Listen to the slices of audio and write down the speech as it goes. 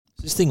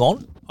Is this thing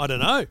on? I don't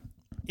know.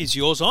 Is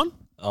yours on?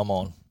 I'm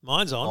on.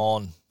 Mine's on.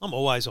 On. I'm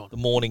always on. The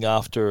morning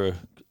after a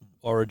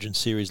Origin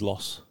Series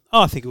loss.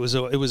 Oh, I think it was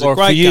a Or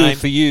great game.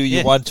 For you,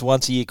 you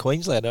once a year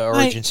Queensland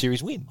Origin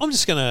Series win. I'm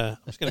just gonna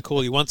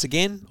call you once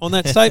again on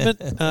that statement.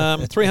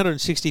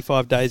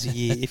 365 days a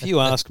year. If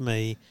you ask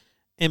me,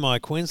 am I a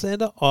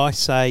Queenslander? I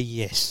say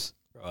yes.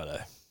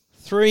 Righto.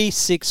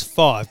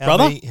 365,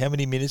 brother. How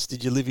many minutes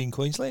did you live in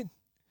Queensland?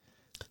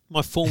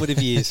 My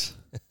formative years.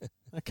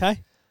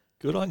 Okay.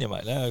 Good on you,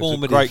 mate. No, it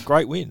was a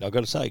great win. I've got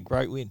to say,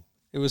 great win.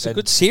 It was a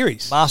good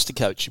series. Master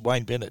coach,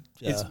 Wayne Bennett.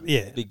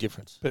 Big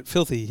difference. But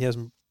Filthy, he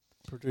hasn't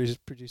produced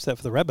that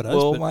for the Rabbitohs.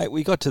 Well, mate,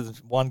 we got to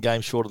one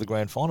game short of the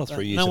grand final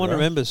 3 years ago. No one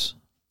remembers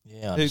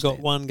who got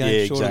one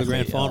game short of the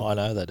grand final. I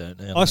know they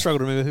don't. I struggle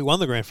to remember who won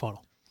the grand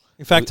final.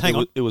 In fact, hang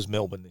on. It was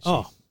Melbourne this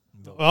year.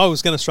 I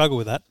was going to struggle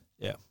with that.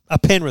 Yeah.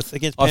 Penrith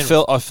against Penrith.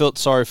 I felt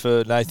sorry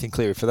for Nathan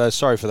Cleary.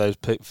 Sorry for those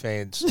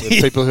fans,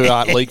 people who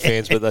aren't league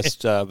fans, but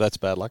that's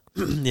bad luck.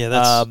 Yeah,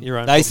 that's your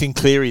own. Nathan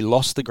Cleary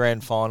lost the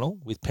grand final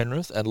with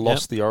Penrith and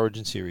lost the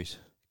Origin Series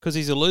because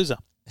he's a loser.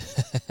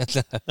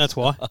 That's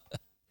why.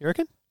 You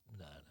reckon?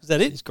 No. Is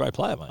that it? He's a great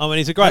player, mate. I mean,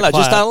 he's a great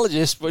player.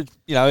 Just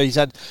he's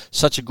had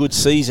such a good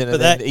season,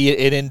 but then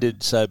it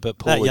ended so. But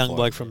poorly that young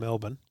bloke from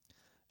Melbourne,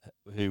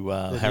 who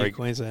Harry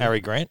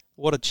Grant,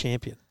 what a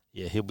champion.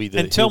 Yeah, he'll be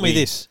and tell me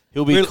this.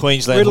 He'll be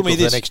Queensland for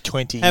the next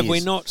 20 years. Have we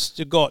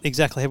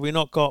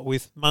not got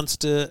with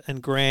Munster and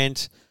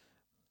Grant?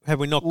 Have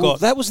we not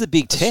got? That was the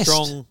big test.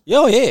 But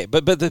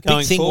the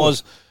big thing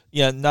was,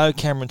 no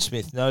Cameron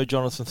Smith, no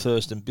Jonathan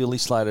Thurston, Billy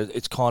Slater.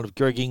 It's kind of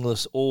Greg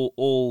Inglis.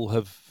 All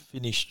have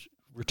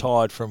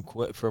retired from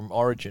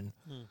Origin,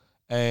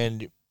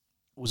 and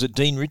was it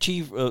Dean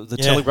Ritchie, the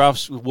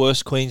Telegraph's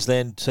worst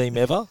Queensland team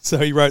ever? So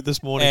he wrote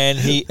this morning, and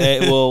he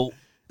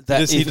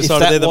he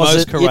decided they're the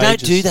most courageous. You don't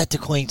do that to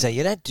Queensland.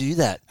 You don't do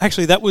that.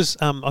 Actually, that was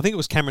I think it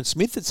was Cameron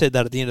Smith that said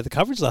that at the end of the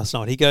coverage last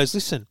night. He goes,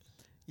 "Listen,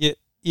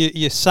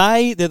 you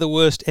say they're the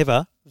worst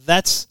ever.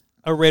 That's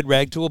a red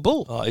rag to a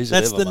bull.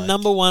 That's the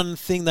number one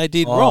thing they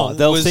did wrong.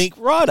 They'll think,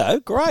 righto,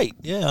 great.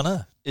 Yeah, I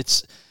know.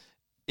 It's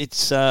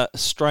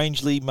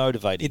strangely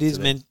motivating. It is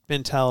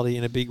mentality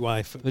in a big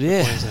way for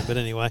Queensland. But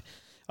anyway,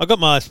 I got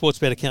my sports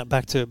bet account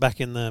back in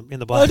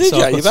the black. Oh, did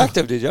you? You backed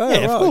them, did you?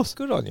 Yeah, of course.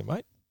 Good on you,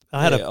 mate.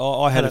 I had a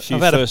few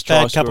first tries. I've had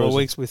a bad couple of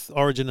weeks with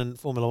Origin and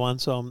Formula One,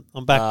 so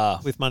I'm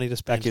back with money to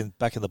spend.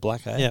 Back in the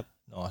black, eh? Yeah.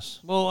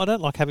 Nice. Well, I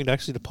don't like having to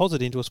actually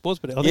deposit into a sports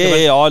bet. I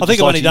think I've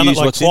only done it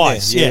like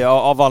twice. Yeah,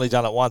 I've only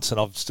done it once, and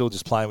I'm still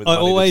just playing with.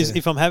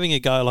 If I'm having a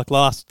go, like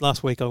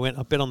last week, I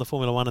bet on the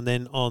Formula One and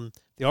then on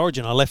the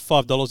Origin. I left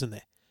 $5 in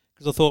there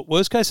because I thought,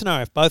 worst case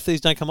scenario, if both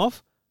these don't come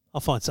off, I'll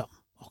find something.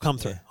 I'll come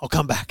through. I'll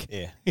come back.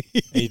 Yeah,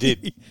 you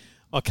did.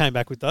 I came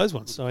back with those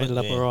ones, so I ended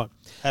up all right.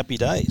 Happy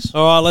days.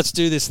 All right, let's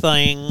do this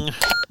thing.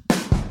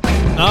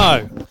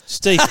 No,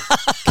 Stephen,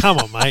 come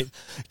on, mate.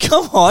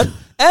 Come on,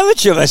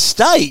 amateur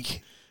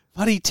mistake.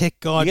 Bloody Tech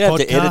Guide You're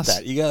podcast. Have to edit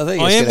that.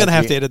 I am going to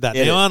have to edit that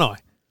now, aren't I?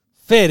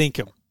 Fair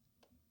income.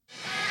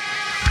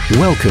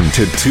 Welcome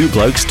to Two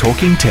Blokes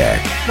Talking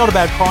Tech. Not a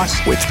bad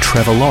price. With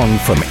Trevor Long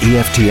from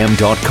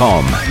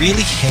EFTM.com.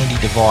 Really handy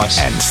device.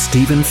 And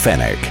Stephen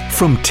Fenech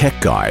from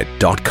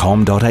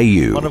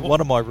techguide.com.au.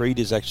 One of my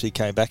readers actually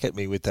came back at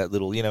me with that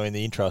little, in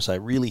the intro I say,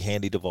 really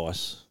handy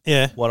device.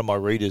 Yeah. One of my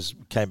readers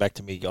came back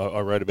to me. I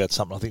wrote about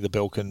something, I think the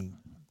Belkin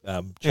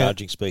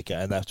charging speaker,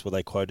 and that's where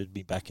they quoted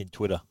me back in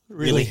Twitter.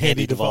 Really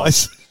handy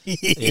device.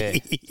 Yeah,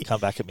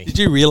 come back at me. Did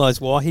you realise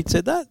why he'd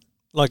said that?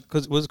 Like,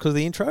 because of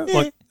the intro?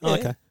 Yeah,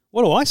 okay.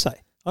 What do I say?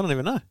 I don't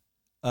even know.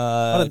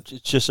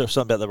 It's just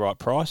something about the right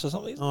price or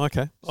something. Oh,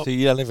 okay. So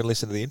you don't even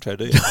listen to the intro,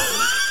 do you?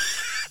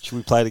 Should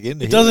we play it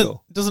again? It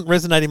doesn't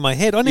resonate in my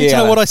head. I need to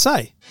know what I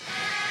say.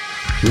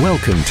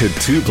 Welcome to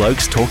Two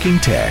Blokes Talking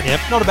Tech. Yep,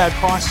 not a bad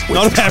price.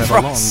 Not a bad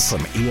price. From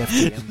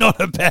EFTM.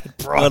 Not a bad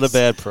price. Not a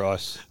bad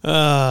price.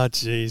 Oh,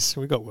 jeez.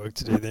 We've got work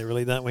to do there,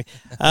 really, don't we?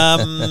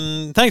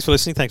 Thanks for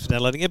listening. Thanks for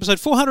downloading episode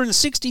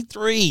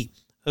 463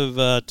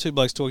 of Two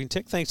Blokes Talking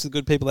Tech. Thanks to the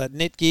good people at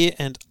Netgear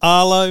and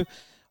Arlo.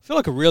 I feel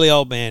like a really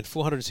old man.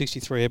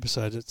 463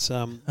 episodes. It's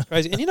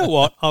crazy. And you know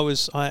what? I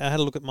had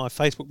a look at my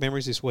Facebook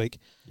memories this week.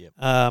 Yep.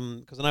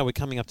 Because I know we're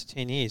coming up to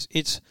 10 years.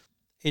 It's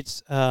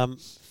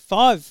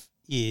 5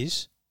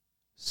 years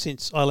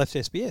since I left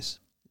SBS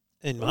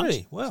in March.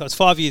 Really? Wow. So it's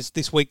 5 years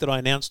this week that I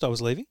announced I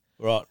was leaving.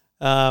 Right.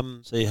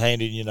 So you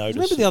handed in your notice.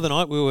 Remember the other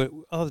night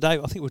I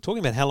think we were talking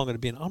about how long it had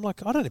been. I'm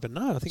like, I don't even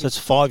know. I think so it's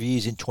 5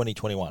 years in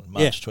 2021,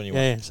 March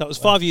 21. Yeah. So it was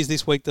 5 years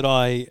this week that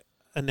I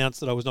announced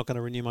that I was not going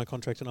to renew my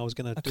contract and I was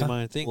going to do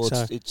my own thing. Well,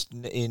 it's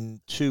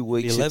in 2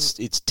 weeks.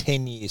 It's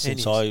 10 years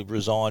since I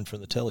resigned from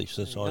the telly.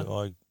 So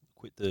I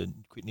quit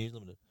News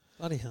Limited.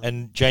 Bloody hell.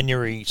 And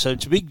January. So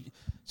it's a big.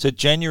 So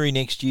January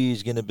next year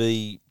is going to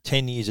be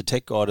 10 years of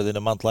Tech Guide, and then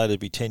a month later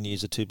it'll be 10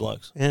 years of Two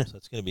Blokes. Yeah. So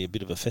it's going to be a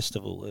bit of a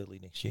festival early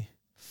next year.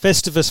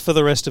 Festivus for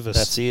the rest of us.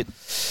 That's it.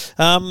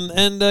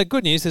 And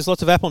good news, there's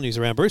lots of Apple news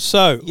around, Bruce.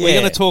 So we're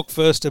going to talk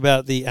first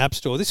about the App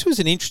Store. This was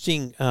an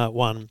interesting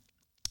one,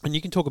 and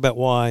you can talk about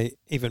why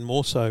even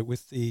more so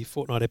with the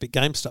Fortnite Epic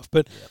Game stuff.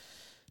 But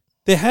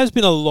there has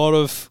been a lot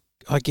of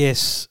I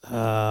guess,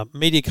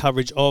 media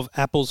coverage of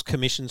Apple's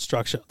commission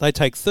structure. They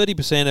take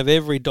 30% of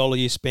every dollar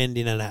you spend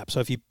in an app. So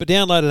if you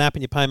download an app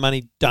and you pay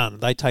money, done.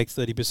 They take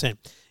 30%.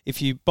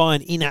 If you buy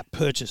an in-app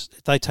purchase,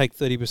 they take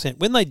 30%.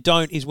 When they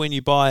don't is when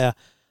you buy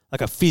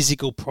a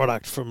physical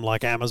product from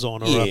like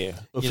Amazon or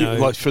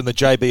like from the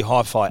JB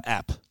Hi-Fi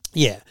app.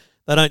 Yeah.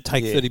 They don't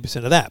take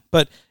 30% of that.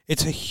 But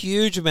it's a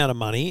huge amount of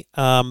money.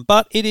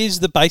 But it is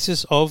the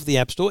basis of the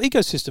App Store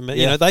ecosystem. Yeah.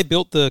 You know, they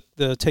built the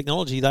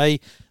technology.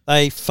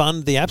 They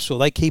fund the App Store.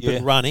 They keep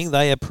it running.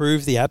 They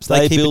approve the apps.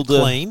 They keep it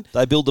clean.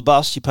 They build the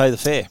bus. You pay the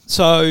fare.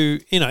 So,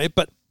 you know,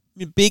 but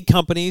big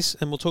companies,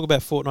 and we'll talk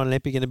about Fortnite and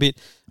Epic in a bit,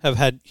 have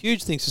had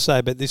huge things to say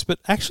about this. But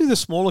actually the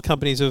smaller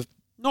companies have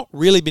not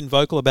really been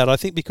vocal about it, I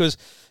think, because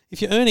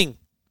if you're earning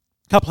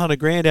couple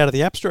 $100,000 out of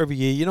the App Store every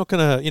year, you're not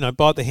going to,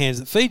 bite the hands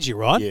that feed you,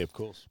 right? Yeah, of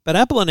course. But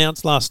Apple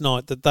announced last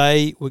night that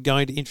they were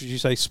going to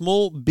introduce a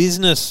small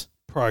business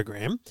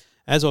program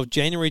as of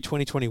January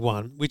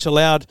 2021, which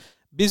allowed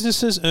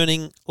businesses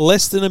earning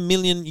less than $1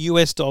 million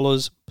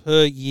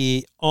per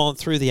year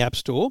through the App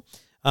Store,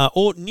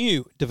 or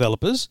new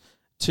developers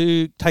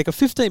to take a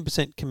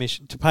 15%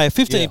 commission, to pay a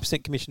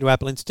 15% commission to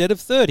Apple instead of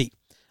 30%.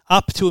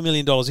 Up to $1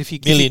 million.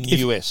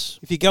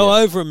 If you go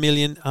over $1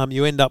 million,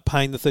 you end up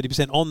paying the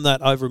 30% on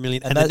that over $1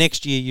 million, and the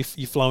next year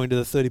you flow into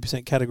the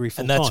 30% category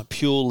full time. And that's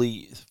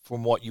purely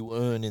from what you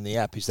earn in the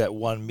app. Is that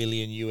 $1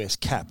 million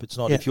cap? It's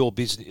not if your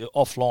business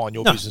offline,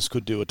 your business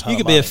could do a ton. You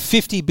could be a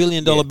 $50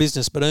 billion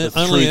business, but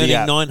only earning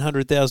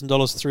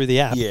 $900,000 through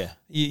the app. Yeah,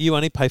 you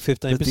only pay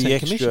 15% the commission.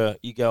 Extra,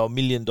 you go $1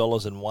 million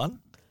and one,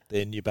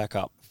 then you back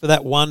up for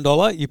that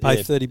 $1. You pay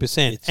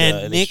 30%,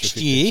 and next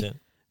year.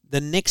 The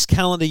next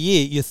calendar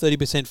year, you're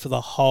 30% for the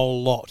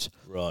whole lot.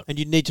 Right. And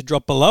you need to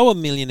drop below $1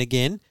 million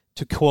again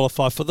to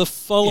qualify for the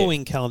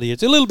following calendar year.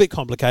 It's a little bit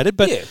complicated,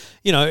 but,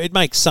 it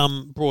makes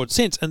some broad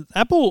sense. And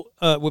Apple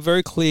were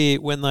very clear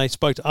when they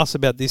spoke to us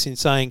about this in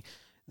saying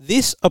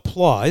this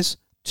applies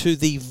to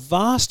the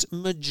vast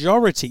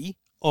majority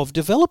of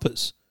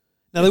developers.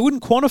 Now, they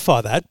wouldn't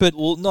quantify that, but...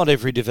 Well, not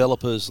every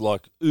developer's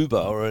like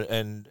Uber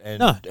and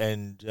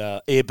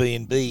Airbnb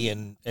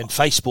and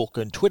Facebook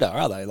and Twitter,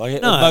 are they?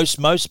 Like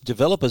most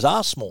developers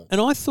are small.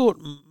 And I thought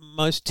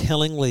most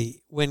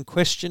tellingly, when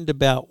questioned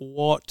about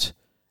what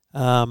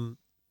how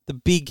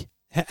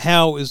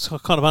it was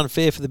kind of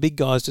unfair for the big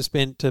guys to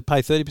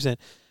pay 30%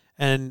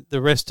 and the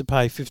rest to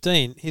pay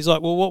 15%, he's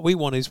like, well, what we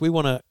want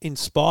to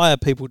inspire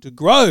people to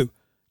grow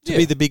to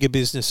be the bigger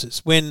businesses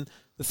when...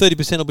 The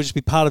 30% will just be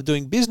part of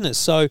doing business.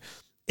 So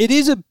it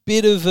is a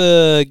bit of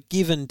a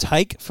give and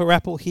take for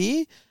Apple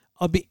here.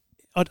 I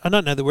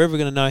don't know that we're ever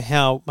going to know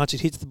how much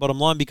it hits the bottom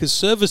line because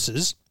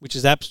services, which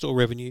is App Store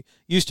revenue,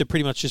 used to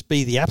pretty much just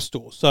be the App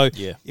Store. So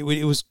it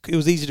was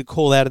easy to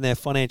call out in their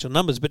financial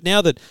numbers. But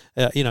now that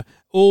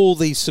all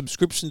these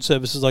subscription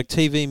services like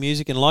TV,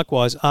 music, and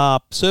likewise are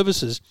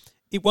services,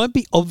 it won't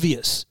be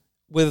obvious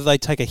whether they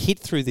take a hit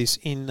through this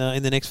in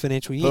the next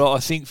financial year. But I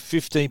think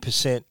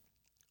 15%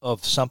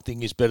 of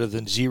something is better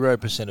than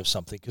 0% of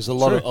something because a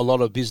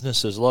lot of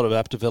businesses, a lot of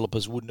app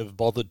developers wouldn't have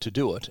bothered to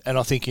do it. And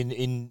I think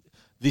in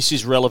this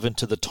is relevant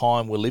to the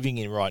time we're living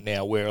in right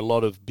now, where a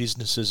lot of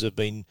businesses have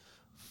been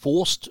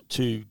forced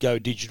to go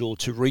digital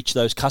to reach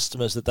those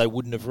customers that they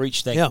wouldn't have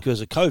reached because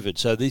of COVID.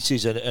 So this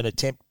is an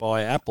attempt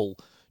by Apple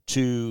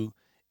to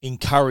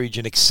encourage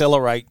and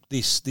accelerate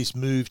this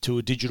move to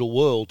a digital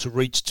world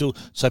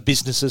so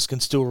businesses can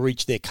still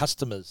reach their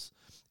customers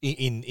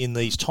in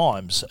these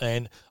times.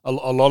 And a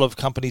lot of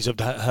companies have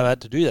had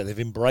to do that. They've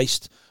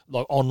embraced,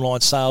 like, online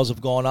sales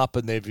have gone up,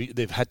 and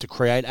they've had to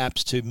create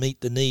apps to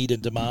meet the need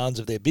and demands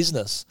of their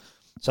business.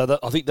 So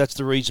I think that's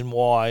the reason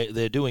why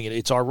they're doing it.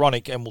 It's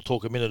ironic, and we'll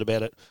talk a minute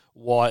about it,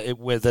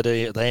 whether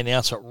they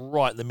announce it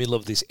right in the middle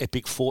of this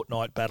epic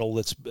Fortnite battle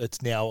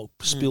that's now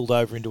spilled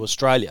over into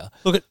Australia.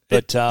 Look,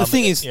 the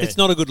thing is, it's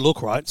not a good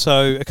look, right?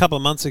 So a couple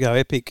of months ago,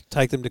 Epic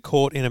take them to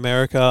court in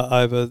America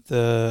over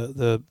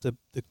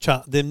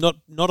they're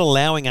not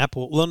allowing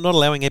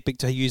Epic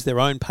to use their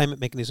own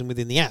payment mechanism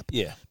within the app.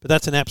 Yeah, but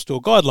that's an App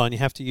Store guideline. You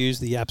have to use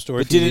the App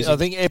Store. I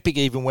think Epic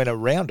even went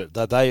around it.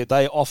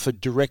 They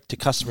offered direct to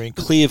customer in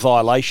clear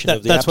violation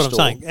of the App Store. That's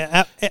what I'm saying.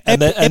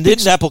 And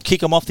didn't Apple kick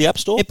them off the App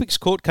Store? Epic's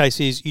court case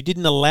is you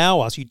don't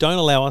allow us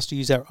to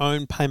use our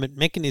own payment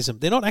mechanism.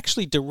 They're not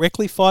actually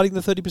directly fighting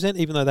the 30%,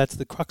 even though that's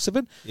the crux of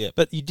it. Yep.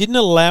 But you didn't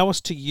allow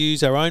us to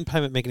use our own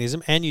payment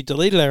mechanism, and you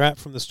deleted our app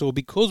from the store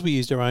because we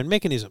used our own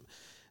mechanism.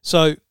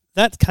 So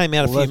that came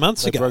out a few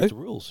months ago. They broke the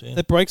rules. Yeah.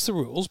 That breaks the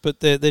rules,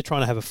 but they're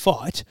trying to have a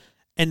fight.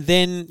 And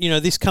then,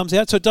 this comes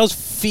out. So it does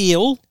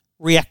feel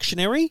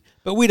reactionary,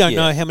 but we don't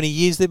know how many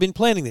years they've been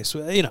planning this.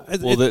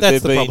 That's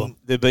the problem.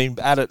 They've been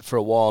at it for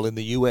a while in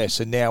the US,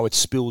 and now it's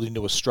spilled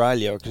into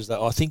Australia because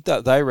I think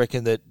that they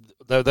reckon that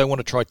they want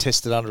to try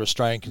test it under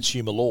Australian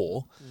consumer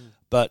law,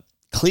 but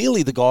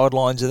clearly the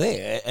guidelines are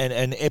there,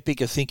 and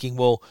Epic are thinking,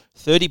 well,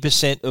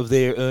 30% of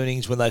their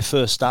earnings when they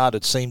first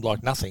started seemed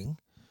like nothing,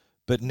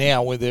 but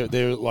now when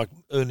they're like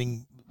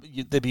earning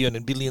they'd be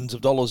earning billions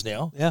of dollars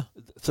now. Yeah,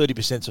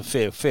 30% is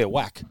a fair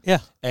whack. Yeah,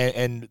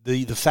 and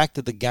the fact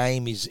that the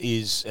game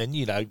is and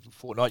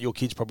Fortnite, your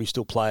kids probably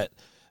still play it.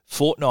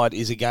 Fortnite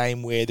is a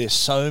game where there's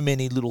so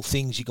many little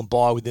things you can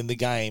buy within the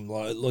game,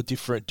 like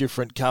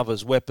different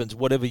covers, weapons,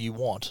 whatever you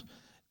want.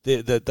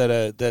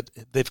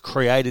 That they've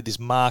created this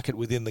market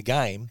within the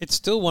game. It's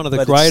still one of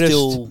the greatest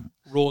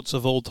rorts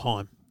of all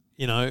time.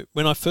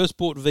 When I first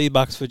bought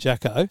V-Bucks for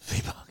Jacko,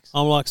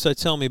 I'm like, so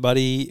tell me,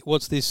 buddy,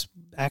 what's this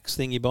axe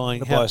thing you're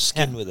buying? Buy a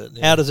skin with it.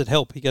 Yeah. How does it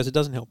help? He goes, it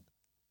doesn't help.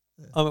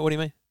 Yeah. I mean, what do you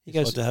mean? He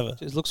goes, to have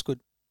it. It looks good.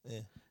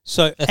 Yeah.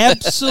 So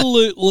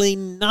absolutely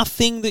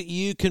nothing that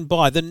you can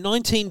buy. The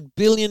 $19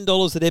 billion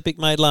that Epic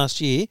made last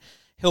year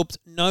helped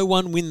no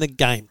one win the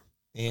game.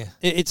 Yeah.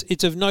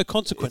 It's of no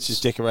consequence. It's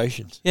just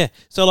decorations. Yeah.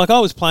 So, I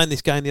was playing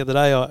this game the other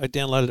day. I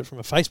downloaded it from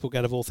a Facebook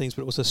out of all things,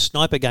 but it was a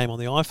sniper game on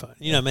the iPhone.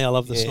 You know me, I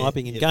love the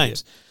sniping in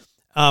games.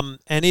 Yeah.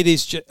 And it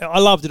is I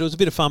loved it. It was a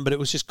bit of fun, but it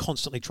was just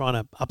constantly trying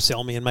to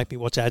upsell me and make me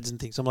watch ads and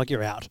things. I'm like,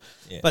 you're out.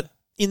 Yeah. But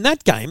in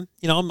that game,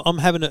 I'm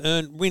having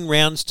to win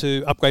rounds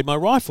to upgrade my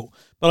rifle.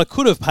 But I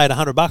could have paid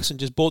 $100 and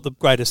just bought the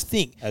greatest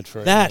thing.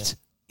 That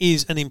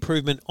is an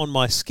improvement on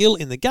my skill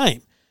in the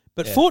game.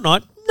 But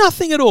Fortnite,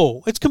 nothing at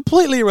all. It's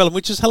completely irrelevant,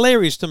 which is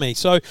hilarious to me.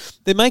 So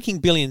they're making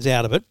billions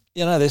out of it.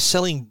 They're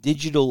selling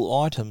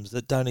digital items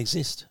that don't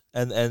exist.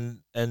 And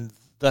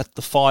that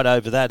the fight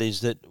over that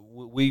is that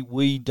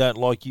we don't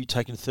like you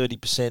taking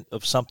 30%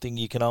 of something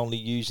you can only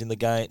use in the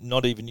game,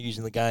 not even use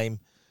in the game,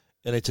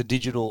 and it's a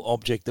digital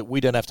object that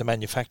we don't have to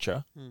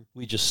manufacture.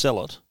 We just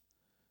sell it.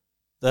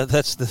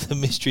 That's the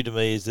mystery to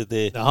me, is that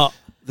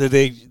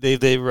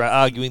they're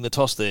arguing the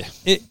toss there.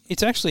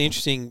 It's actually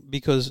interesting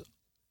because,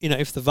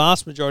 if the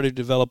vast majority of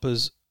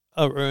developers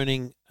are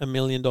earning $1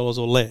 million or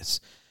less,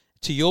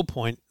 to your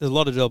point, there's a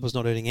lot of developers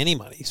not earning any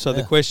money. So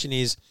the question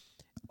is,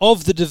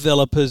 of the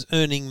developers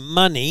earning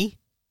money,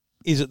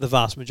 is it the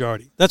vast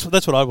majority? That's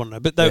what I want to know.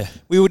 But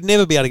we would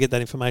never be able to get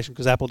that information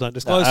because Apple don't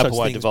disclose such things. Apple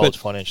won't divulge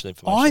financial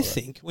information. I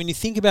think when you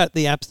think about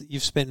the apps that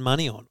you've spent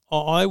money on,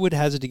 I would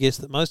hazard to guess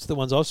that most of the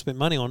ones I've spent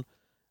money on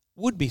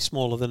would be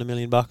smaller than $1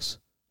 million.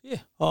 Yeah.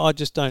 I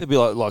just don't. It'd be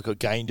like a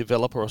game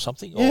developer or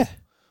something. Yeah.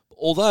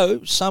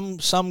 Although some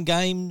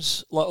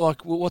games,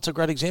 like what's a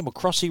great example?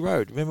 Crossy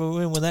Road. Remember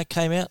when that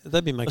came out?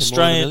 They'd be making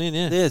more than $1 million,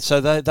 yeah. Yeah, so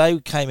they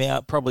came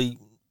out probably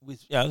with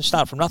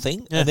start from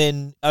nothing, and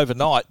then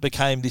overnight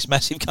became this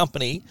massive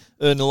company,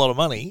 earning a lot of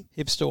money.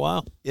 Hipster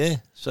wow. Yeah.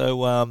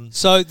 So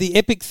so the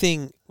Epic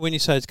thing, when you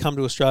say it's come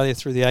to Australia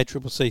through the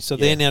ACCC, so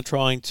they're now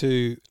trying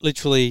to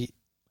literally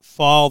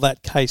file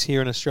that case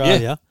here in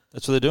Australia. Yeah,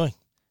 that's what they're doing.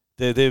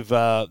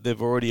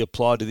 They've already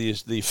applied to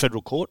the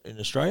federal court in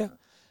Australia,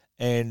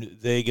 and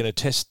they're going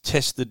to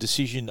test the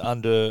decision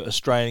under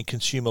Australian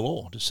consumer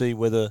law to see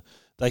whether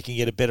they can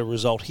get a better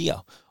result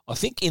here. I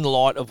think in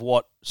light of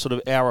what sort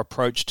of our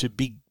approach to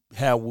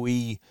how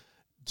we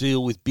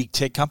deal with big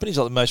tech companies,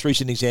 like the most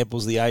recent example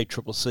is the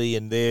ACCC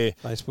and their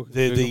Facebook,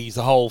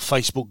 the whole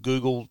Facebook,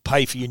 Google,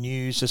 pay for your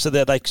news, so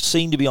that they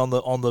seem to be on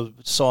the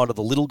side of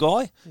the little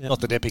guy. Yep.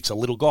 Not that Epic's a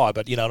little guy,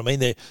 but you know what I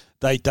mean.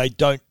 They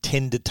don't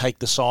tend to take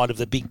the side of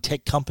the big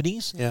tech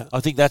companies. Yeah. I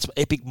think that's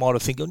Epic might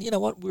have thinking, you know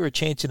what, we're a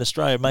chance in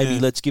Australia, maybe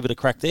let's give it a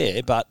crack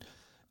there. But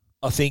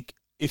I think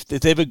if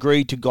they've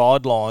agreed to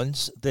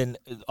guidelines, then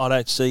I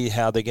don't see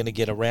how they're going to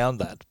get around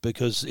that,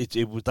 because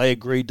they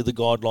agreed to the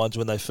guidelines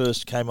when they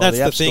first came on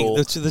the App Store.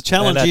 That's the thing. The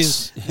challenge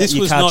is this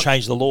you was can't not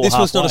change the law. This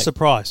halfway. was not a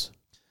surprise.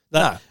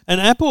 No.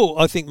 And Apple,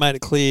 I think, made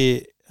it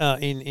clear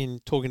in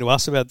talking to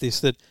us about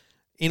this that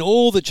in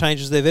all the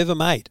changes they've ever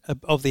made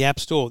of the App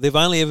Store, they've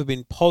only ever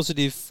been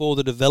positive for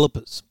the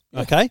developers.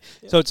 Yeah. Okay?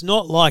 Yeah. So it's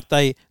not like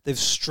they've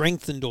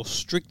strengthened or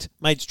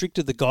made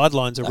stricter the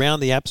guidelines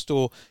around the App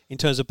Store in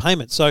terms of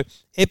payment. So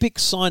Epic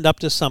signed up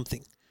to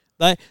something.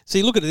 Look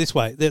at it this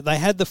way. They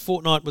had the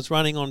Fortnite was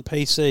running on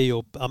PC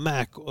or a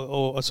Mac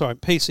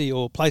PC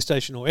or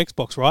PlayStation or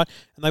Xbox, right?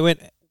 And they went,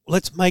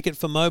 let's make it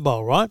for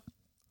mobile, right?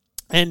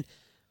 And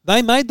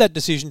they made that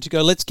decision to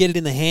go, let's get it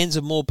in the hands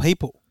of more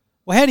people.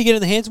 Well, how do you get it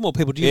in the hands of more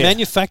people? Do you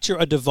manufacture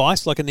a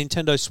device like a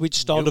Nintendo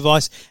Switch-style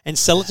device and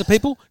sell it to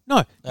people?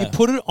 No. You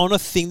put it on a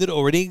thing that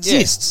already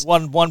exists.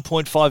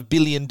 1.5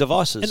 billion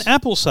devices. And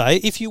Apple say,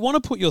 if you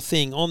want to put your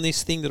thing on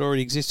this thing that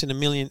already exists in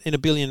a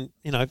billion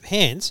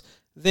hands,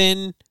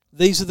 then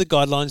these are the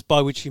guidelines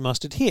by which you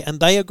must adhere. And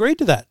they agreed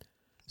to that.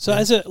 So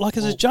as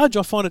a judge,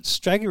 I find it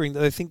staggering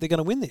that they think they're going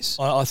to win this.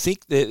 I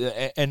think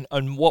that,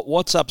 and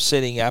what's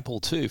upsetting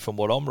Apple too, from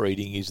what I'm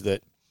reading, is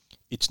that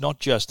it's not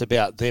just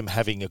about them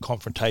having a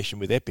confrontation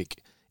with Epic.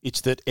 It's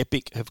that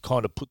Epic have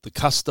kind of put the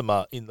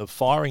customer in the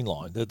firing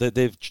line.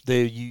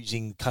 They're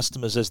using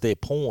customers as their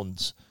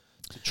pawns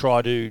to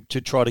try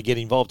to get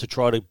involved, to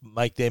try to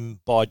make them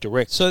buy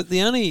direct. So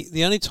the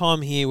only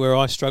time here where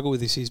I struggle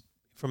with this is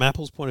from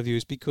Apple's point of view,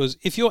 is because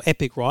if you're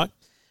Epic, right,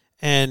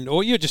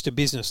 or you're just a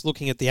business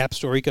looking at the App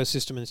Store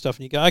ecosystem and stuff,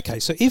 and you go, okay,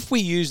 so if we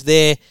use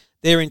their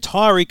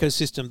entire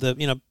ecosystem,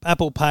 the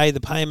Apple Pay, the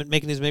payment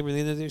mechanism,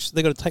 everything,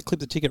 they've got to clip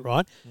the ticket,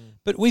 right?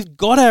 But we've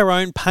got our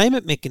own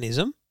payment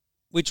mechanism,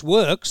 which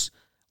works.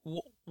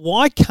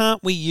 Why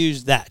can't we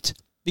use that?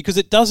 because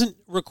it doesn't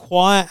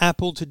require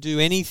Apple to do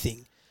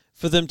anything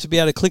for them to be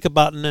able to click a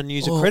button and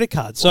use a credit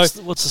card. So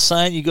what's the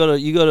saying? You got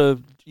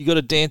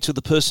to dance with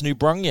the person who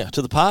brung you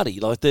to the party.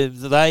 Like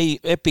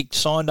Epic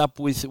signed up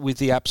with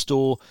the App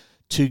Store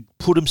to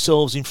put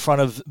themselves in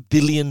front of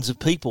billions of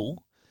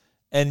people,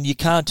 and you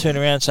can't turn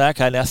around and say,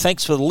 okay, now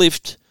thanks for the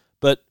lift,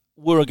 but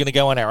we're going to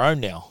go on our own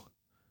now.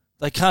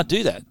 They can't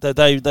do that.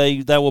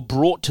 They were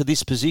brought to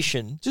this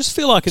position. Just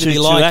feel like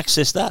to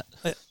access that.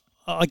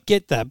 I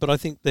get that, but I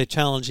think they're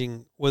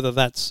challenging whether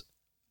that's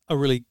a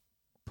really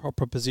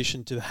proper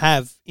position to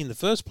have in the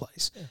first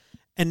place. Yeah.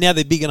 And now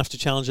they're big enough to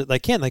challenge it. They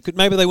can.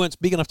 Maybe they weren't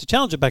big enough to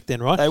challenge it back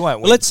then, right? They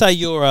won't. Well, let's say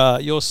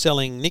you're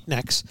selling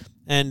knickknacks,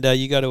 and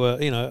you go to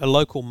a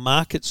local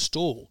market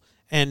stall,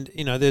 and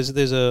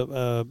there's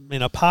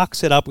a park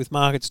set up with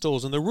market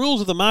stalls, and the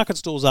rules of the market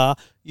stalls are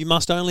you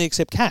must only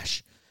accept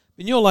cash.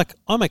 And you're like,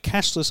 I'm a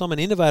cashless, I'm an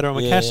innovator, I'm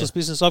a cashless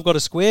business, I've got a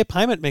Square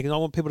payment mechanism, I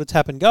want people to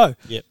tap and go.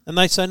 Yep. And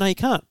they say, no, you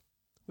can't.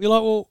 You're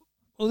like,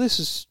 well, this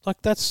is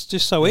like, that's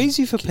just so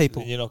easy for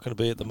people. You're not going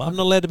to be at the market. I'm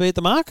not allowed to be at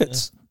the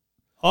markets. Yeah.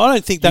 I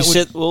don't think that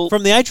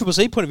from the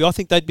ACCC point of view, I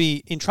think they'd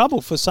be in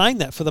trouble for saying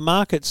that, for the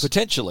markets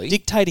potentially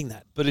dictating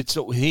that. But it's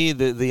not here.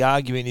 The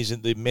argument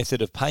isn't the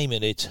method of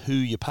payment; it's who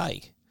you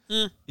pay.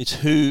 It's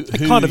who.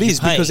 It kind of is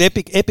because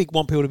Epic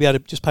want people to be able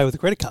to just pay with a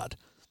credit card.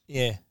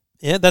 Yeah.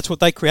 Yeah, that's what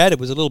they created,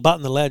 was a little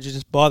button that allowed you to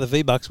just buy the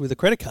V-Bucks with a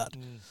credit card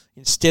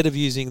instead of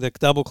using the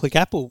double-click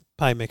Apple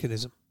Pay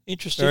mechanism.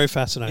 Interesting. Very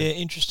fascinating. Yeah,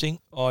 interesting.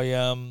 But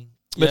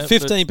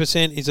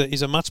 15%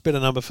 is a much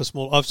better number for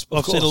small. I've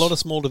seen a lot of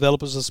small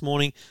developers this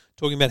morning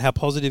talking about how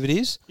positive it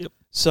is. Yep.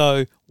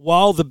 So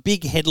while the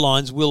big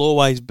headlines will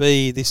always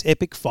be this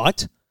Epic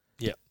fight,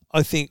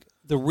 I think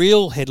the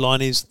real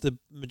headline is the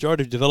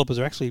majority of developers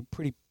are actually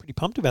pretty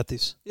pumped about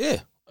this. Yeah.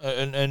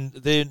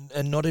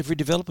 And not every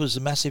developer is a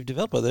massive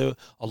developer.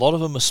 A lot of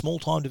them are small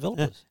time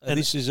developers, and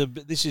this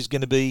is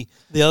going to be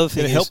the other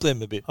thing. Help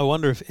them a bit. I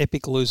wonder if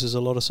Epic loses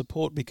a lot of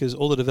support because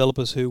all the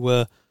developers who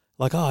were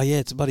like, oh yeah,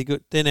 it's bloody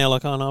good, they're now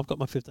like, oh no, I've got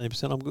my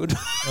 15%, I'm good. Do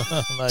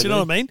you know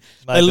what I mean?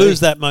 Maybe. They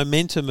lose that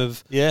momentum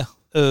of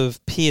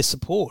peer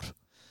support.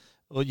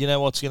 Well, you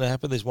know what's going to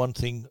happen? There's one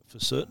thing for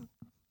certain: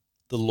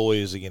 the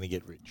lawyers are going to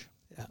get rich.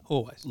 Yeah,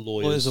 always.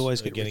 Lawyers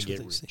always are going to get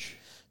rich.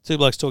 Two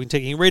Blokes Talking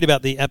Tech. You can read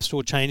about the App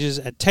Store changes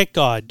at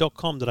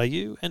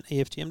techguide.com.au and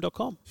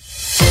EFTM.com.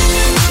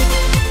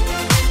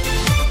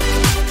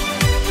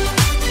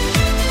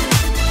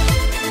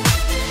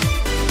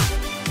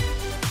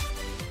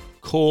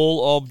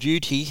 Call of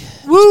Duty.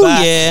 Woo,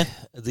 yeah.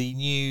 The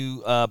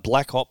new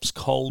Black Ops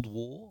Cold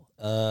War.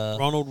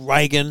 Ronald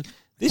Reagan.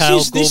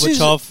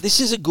 This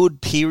is a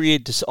good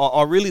period.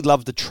 I really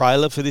loved the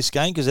trailer for this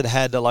game because it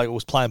had it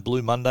was playing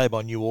Blue Monday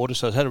by New Order,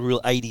 so it had a real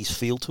 80s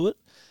feel to it.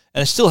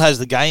 And it still has,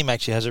 the game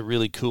actually has a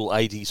really cool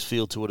 80s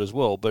feel to it as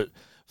well. But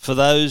for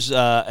those,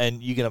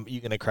 and you're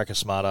gonna crack a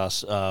smart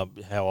ass how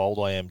old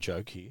I am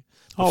joke here.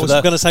 I was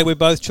going to say we're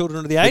both children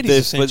of the 80s,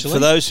 essentially. But for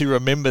those who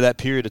remember that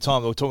period of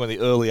time, we're talking the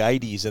early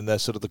 80s and the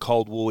sort of the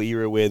Cold War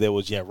era where there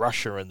was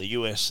Russia and the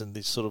US and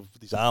this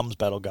arms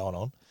battle going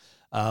on.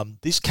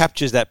 This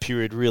captures that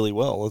period really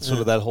well. It's sort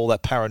of that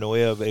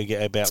paranoia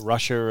about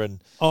Russia and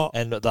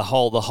the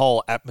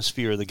whole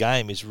atmosphere of the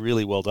game is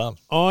really well done.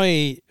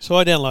 I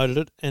downloaded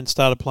it and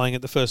started playing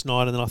it the first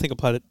night, and then I think I've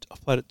played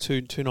it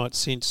two nights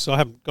since. So I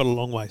haven't got a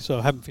long way. So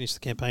I haven't finished the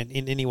campaign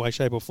in any way,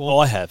 shape, or form. Oh,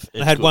 I have.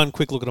 I had one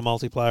quick look at a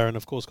multiplayer, and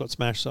of course got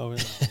smashed. So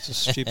it's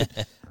just stupid.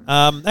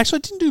 Actually, I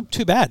didn't do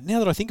too bad. Now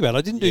that I think about it,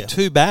 I didn't do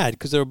too bad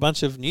because there were a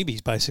bunch of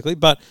newbies basically.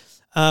 But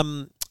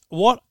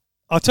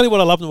I'll tell you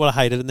what I loved and what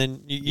I hated, and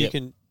then you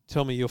can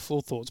tell me your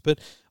full thoughts. But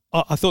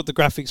I thought the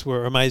graphics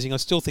were amazing. I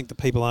still think the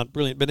people aren't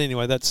brilliant. But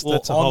anyway, that's a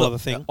whole other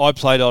thing. I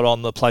played it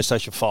on the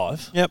PlayStation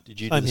 5. Yep.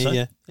 Did you do the same?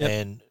 Yeah. Yep.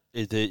 And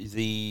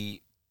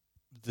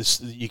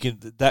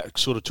that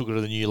sort of took it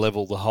to the new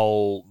level. The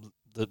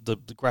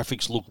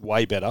graphics look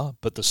way better,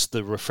 but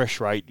the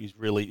refresh rate is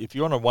really, if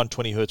you're on a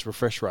 120 hertz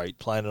refresh rate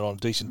playing it on a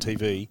decent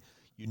TV,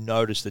 you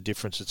notice the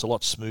difference. It's a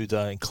lot smoother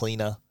and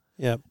cleaner.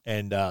 Yeah,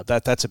 and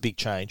that's a big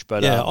change.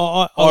 But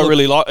I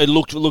really like it.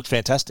 Looked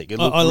fantastic. It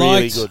looked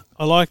really good.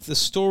 I liked the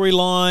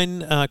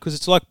storyline because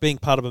it's like being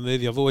part of a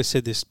movie. I've always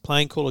said this: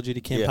 playing Call of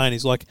Duty campaign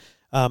is like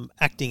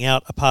acting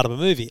out a part of a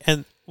movie.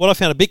 And what I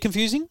found a bit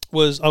confusing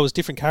was I was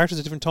different characters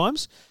at different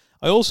times.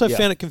 I also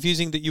found it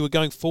confusing that you were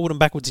going forward and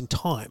backwards in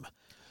time.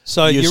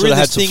 So you're in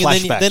this thing,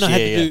 and then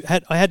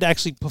I had to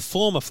actually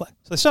perform a. So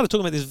they started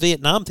talking about this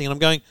Vietnam thing, and I'm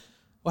going,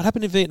 "What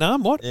happened in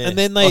Vietnam? What?" Yeah. And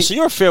then so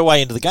you're a fair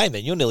way into the game.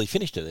 Then you're nearly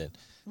finished it. Then.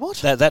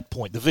 What? At that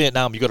point, the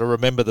Vietnam, you've got to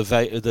remember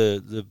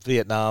the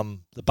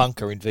Vietnam, the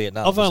bunker in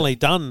Vietnam. I've only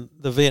done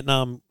the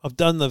Vietnam. I've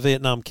done the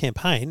Vietnam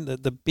campaign.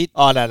 The bit.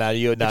 Oh no!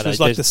 Which was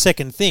like the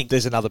second thing.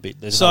 There's another bit.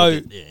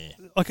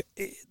 Like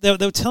they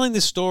were telling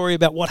this story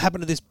about what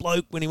happened to this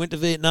bloke when he went to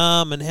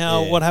Vietnam and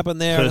what happened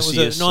there, and it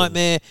was a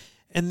nightmare.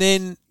 And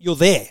then you're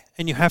there,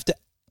 and you have to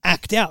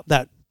act out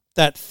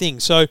that thing.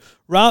 So,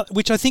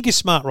 which I think is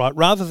smart, right?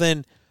 Rather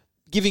than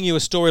giving you a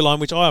storyline,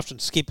 which I often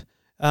skip.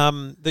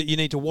 That you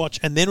need to watch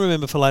and then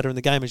remember for later in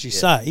the game, as you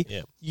say,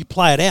 you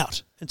play it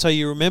out. and so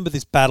you remember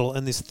this battle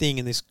and this thing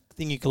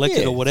you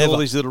collected or whatever. All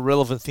these little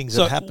relevant things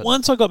so that happen.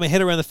 Once I got my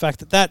head around the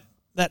fact that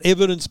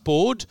evidence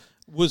board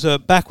was a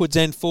backwards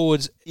and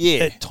forwards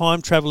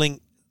time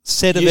travelling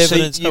set of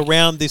evidence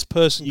around this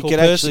person called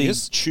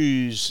Perseus.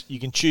 You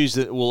can choose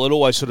that. Well, it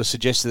always sort of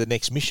suggests the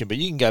next mission, but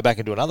you can go back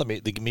and do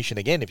the mission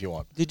again if you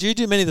want. Did you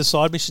do many of the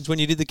side missions when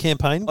you did the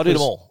campaign? I did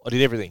them all. I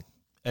did everything.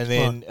 And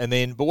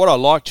then, but what I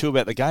liked too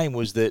about the game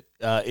was that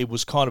it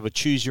was kind of a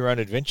choose your own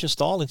adventure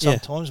style in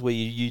sometimes where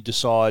you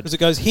decide. Because it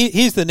goes,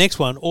 here's the next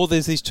one, or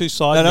there's these two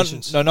side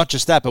missions. No, not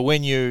just that, but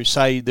when you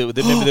say, remember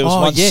there was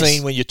one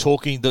scene when you're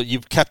talking that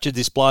you've captured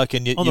this bloke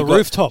and on the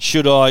rooftop.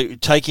 Should I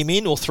take him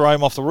in or throw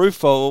him off the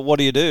roof, or what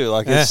do you do?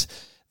 Like it's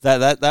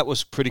that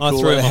was pretty cool.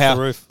 I threw him off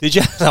the roof. Did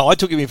you? No, I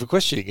took him in for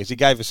questioning because he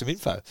gave us some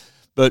info.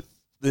 But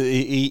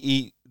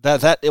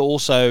that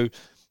also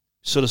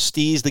sort of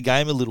steers the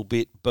game a little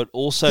bit, but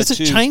also does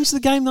it change the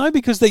game though?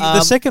 Because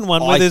the second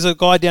one where there's a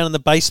guy down in the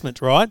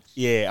basement, right?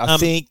 Yeah, I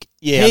think.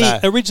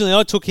 Originally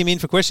I took him in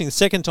for questioning the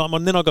second time,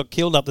 and then I got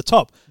killed up the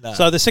top. No.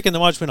 So the second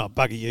time I just went,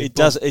 bugger you. It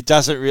doesn't.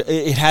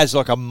 It has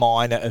like a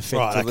minor effect.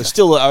 Right, okay. There's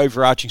still an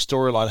overarching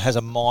storyline. It has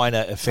a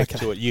minor effect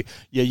to it.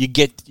 You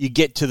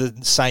get to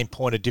the same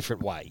point a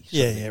different way.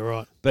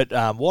 Right. But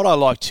what I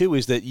like too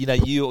is that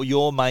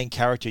your main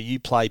character, you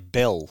play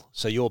Bell,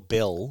 so you're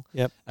Bell.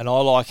 Yep. And I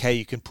like how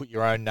you can put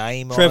your own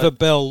name on it. Trevor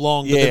Bell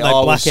Long, but then they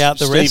black out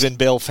the rest. Stephen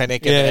Bell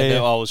Fenech, and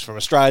I was from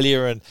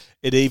Australia, and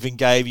it even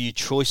gave you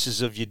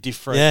choices of your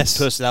different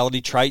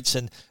personality traits,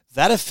 and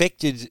that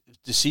affected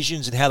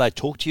decisions and how they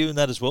talk to you and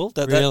that as well.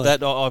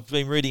 That I've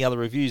been reading other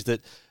reviews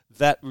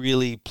that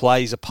really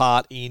plays a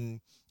part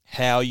in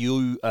how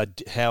you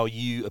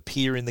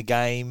appear in the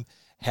game,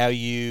 how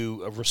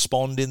you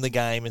respond in the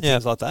game and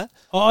things like that.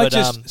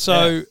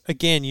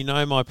 Again,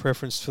 my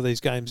preference for these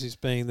games is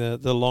being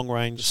the long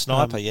range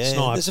sniper.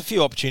 There's a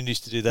few opportunities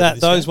to do that.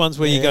 Those ones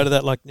where you go to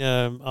that like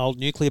old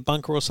nuclear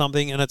bunker or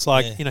something, and it's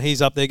like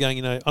he's up there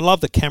going. I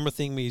love the camera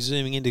thing where you're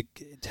zooming in to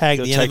tag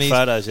the enemies, take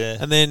photos,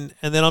 and then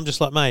I'm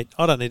just like, mate,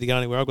 I don't need to go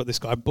anywhere. I've got this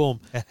guy. Boom,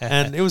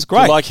 and it was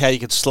great. I like how you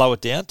can slow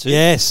it down too.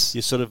 Yes,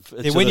 you sort of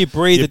when you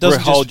breathe, it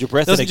doesn't hold your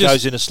breath and it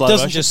goes in a slow motion. It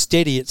doesn't just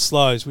steady; it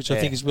slows, which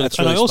I think is really.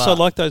 And I also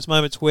like those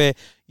moments where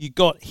you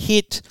got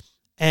hit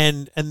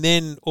and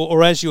then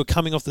or as you were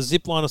coming off the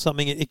zip line or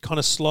something, it kind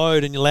of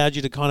slowed and allowed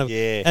you to kind of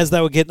as they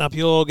were getting up,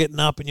 you're getting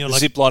up and you're the like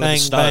zip line bang, in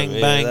the snow.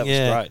 bang, bang. That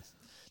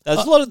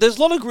was great. There's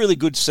a lot of really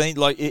good scenes.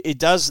 Like it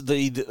does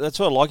that's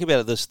what I like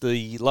about it.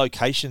 The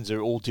locations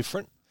are all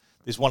different.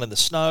 There's one in the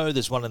snow.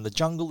 There's one in the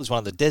jungle. There's one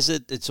in the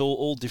desert. It's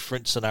all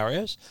different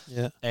scenarios.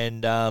 Yeah,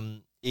 and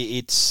and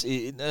the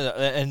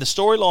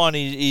storyline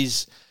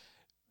is.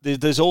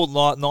 There's all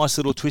nice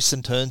little twists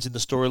and turns in the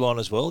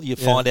storyline as well. You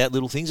find out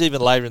little things. Even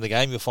later in the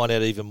game, you'll find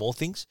out even more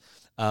things.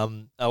 I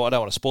don't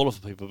want to spoil it for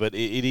people, but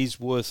it is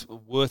worth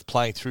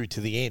playing through to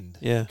the end.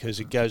 Yeah. Because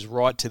it goes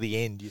right to the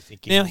end. You're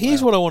thinking. Now,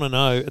 here's what I want to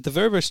know. At the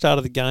very, very start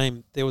of the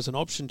game, there was an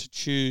option to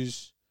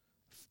choose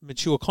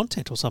mature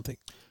content or something.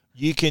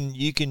 You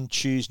can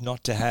choose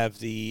not to have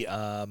the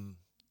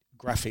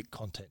graphic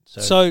content.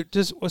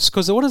 Because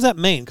what does that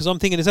mean? Because I'm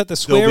thinking, is that the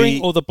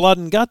swearing or the blood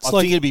and guts?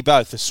 I think it'd be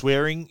both the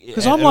swearing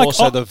and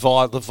also the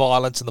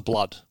violence and the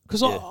blood.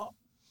 Because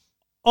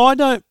I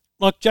don't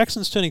like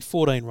Jackson's turning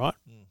 14, right?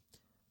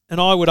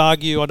 And I would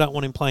argue I don't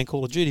want him playing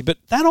Call of Duty, but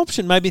that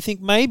option made me think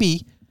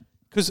maybe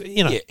because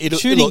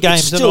shooting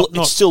games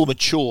it's still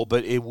mature,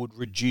 but it would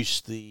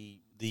reduce the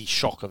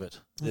shock of it.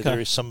 Okay.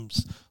 There is some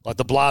like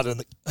the blood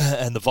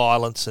and the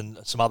violence and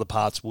some other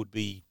parts would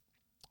be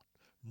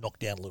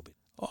knocked down a little bit.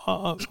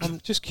 I'm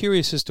just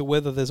curious as to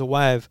whether there's a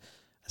way of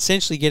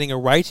essentially getting a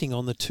rating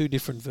on the two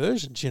different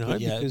versions,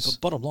 because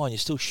but bottom line, you're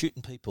still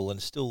shooting people and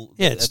it's still war.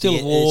 It's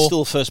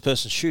still a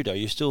first-person shooter.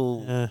 You're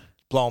still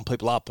blowing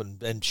people up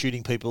and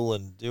shooting people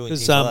and doing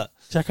things like that.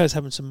 Jacko's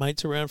having some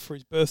mates around for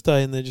his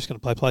birthday and they're just going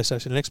to play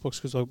PlayStation and Xbox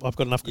because I've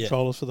got enough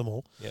controllers for them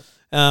all. Yep.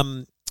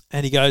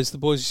 And he goes, the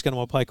boys are just going to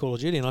want to play Call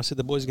of Duty. And I said,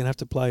 the boys are going to have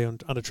to play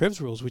under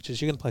Trev's rules, which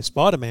is you're going to play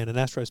Spider-Man and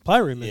Astro's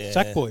Playroom and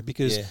Sackboy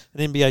because an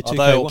NBA 2K...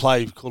 They all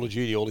play Call of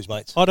Duty, all his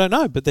mates. I don't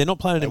know, but they're not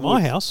playing it in my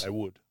house. They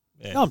would.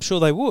 Yeah. No, I'm sure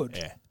they would.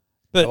 Yeah.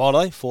 But are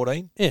they?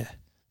 14? Yeah.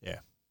 Yeah.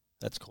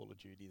 That's Call of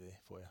Duty there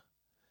for you.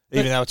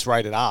 Even though it's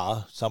rated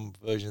R, some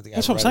version of the game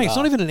that's what I'm saying. It's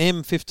not even an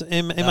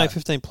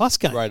MA15 plus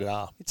game. Rated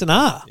R. It's an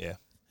R. Yeah.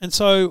 And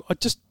so I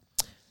just...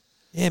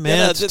 Yeah,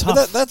 man, it's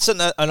tough.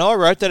 And I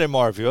wrote that in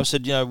my review. I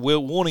said, we're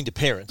warning to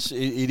parents.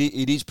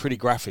 It is pretty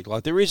graphic.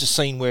 Like there is a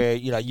scene where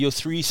you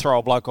throw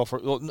a bloke off,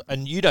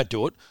 and you don't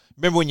do it.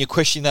 Remember when you're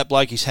questioning that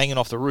bloke? He's hanging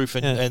off the roof,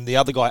 and the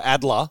other guy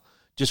Adler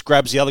just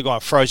grabs the other guy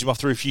and throws him off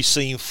the roof. You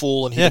see him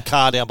fall and hit a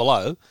car down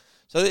below.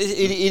 So it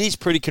is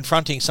pretty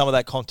confronting, some of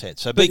that content.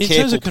 So be careful,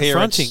 in terms of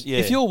parents. Confronting,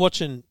 if you're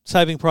watching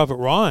Saving Private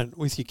Ryan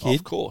with your kid,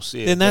 of course,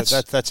 then that's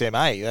MA.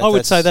 I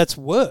would say that's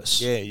worse.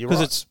 Yeah, you're right.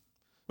 Because it's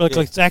like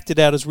it's acted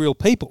out as real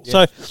people. Yeah.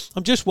 So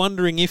I'm just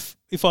wondering if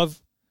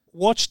I've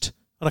watched,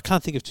 and I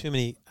can't think of too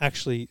many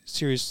actually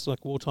serious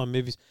like wartime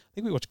movies. I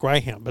think we watched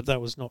Greyhound, but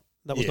that was not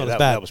as bad.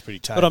 That was pretty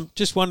tame. But I'm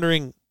just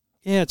wondering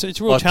it's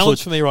a real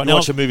challenge for me right now.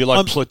 Watch a movie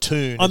like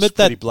Platoon. I'm at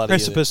that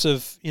precipice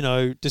of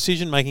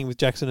decision making with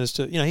Jackson as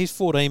to he's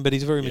 14, but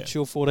he's a very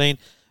mature 14.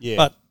 Yeah.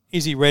 But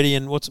is he ready,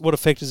 and what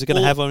effect is it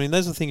going to have on him?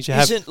 Those are the things you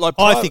have.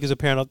 I think as a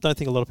parent, I don't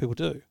think a lot of people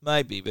do.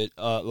 Maybe, but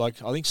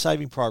I think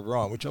Saving Private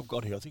Ryan, which I've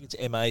got here, I think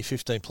it's MA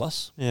 15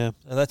 plus. Yeah,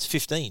 and that's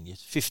 15.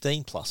 It's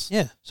 15 plus.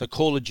 Yeah. So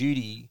Call of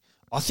Duty,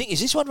 I think, is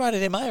this one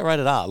rated MA or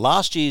rated R?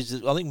 Last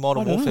year's, I think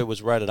Modern Warfare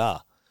was rated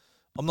R.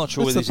 I'm not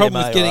sure whether it's MA or R.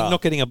 That's the problem with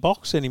not getting a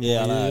box anymore.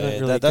 Yeah,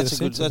 really that's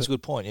a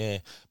good point. Yeah,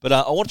 but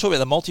I want to talk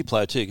about the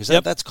multiplayer too, because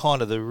that's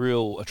kind of the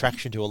real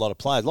attraction to a lot of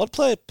players. A lot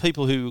of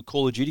people who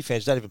Call of Duty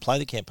fans don't even play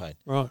the campaign.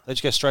 Right, they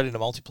just go straight into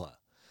multiplayer.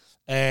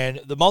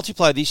 And the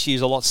multiplayer this year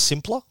is a lot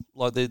simpler.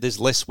 Like there's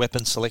less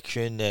weapon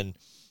selection, and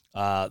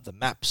the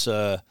maps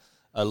are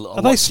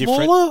lot they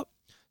different. Smaller?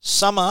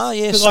 Some are,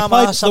 yeah. Some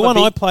are. The one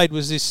I played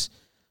was this.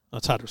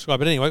 It's hard to describe,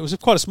 but anyway, it was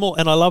quite a small,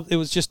 and I loved. It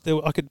was just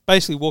I could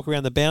basically walk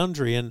around the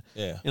boundary, and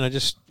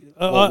just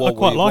I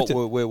quite liked it.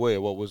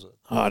 Where? What was it?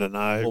 I don't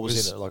know. What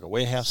was in it? Like a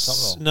warehouse,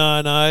 something? No.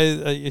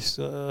 It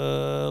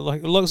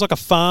was like a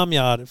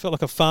farmyard. It felt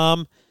like a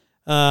farm.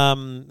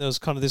 There was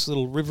kind of this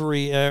little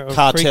rivery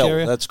Cartel. Creek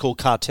area. That's called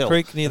Cartel.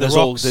 Creek near the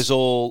rocks. There's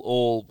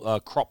all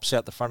crops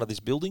out the front of this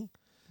building.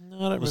 No,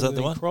 I don't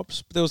remember the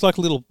crops. But there was like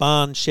little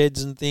barn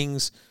sheds and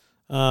things.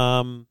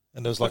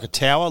 And there was like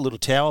a little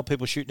tower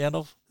people shooting out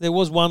of. There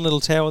was one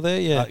little tower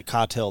there, yeah.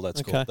 Cartel,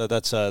 that's called.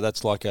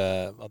 That's like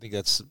I think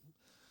that's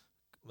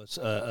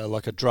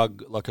like a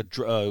drug, like a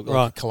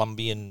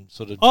Colombian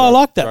sort of. I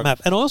like that map,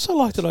 and I also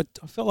liked it.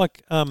 I felt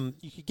like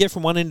you could get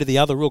from one end to the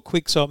other real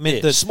quick, so it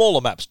meant that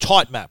smaller maps,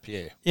 tight map,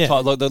 tight,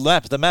 like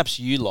the maps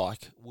you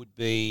like would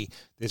be.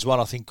 There's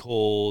one I think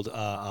called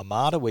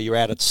Armada, where you're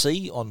out at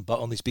sea on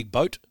this big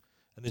boat,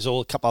 and there's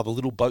a couple other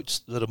little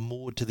boats that are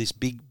moored to this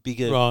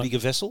bigger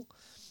vessel.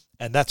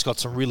 And that's got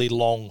some really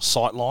long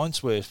sight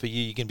lines where for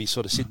you can be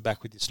sort of sitting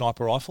back with your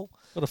sniper rifle.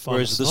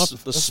 Whereas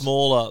the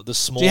smaller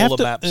maps. Do you have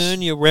to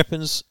earn your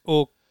weapons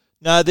or?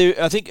 No,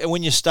 I think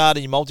when you start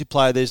in your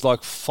multiplayer, there's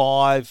like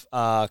 5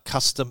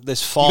 custom.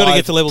 There's 5. You got to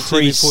get to level 2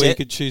 before you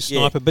could choose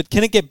sniper. Yeah. But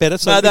can it get better?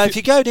 So if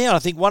you go down, I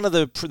think one of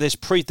the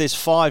there's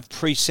 5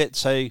 presets.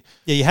 So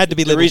you had to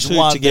be level 2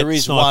 to get there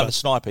is sniper. One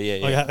sniper.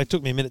 Yeah. It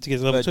took me a minute to get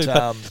to level 2.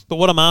 But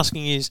what I'm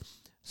asking is,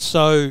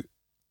 so.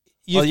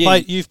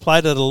 You've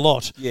played it a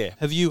lot. Yeah.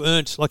 Have you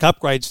earned like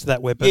upgrades to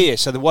that weapon? Yeah.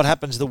 So what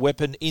happens? The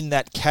weapon in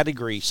that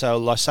category. So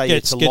let's say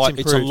it's a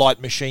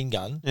light machine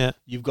gun. Yeah.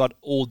 You've got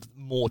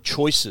more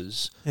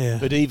choices. Yeah.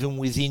 But even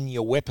within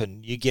your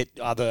weapon, you get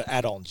other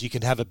add-ons. You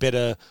can have a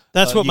better.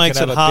 That's what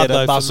makes it hard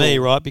though for me,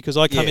 right? Because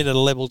I come in at a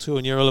level 2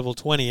 and you're a level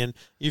 20, and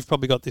you've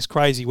probably got this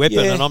crazy weapon,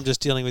 and I'm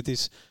just dealing with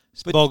this.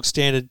 Bog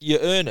standard. You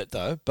earn it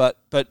though, but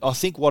I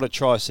think what it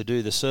tries to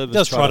do, the service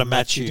does try to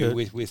match you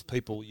with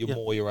people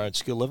more your own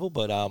skill level,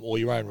 but or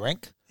your own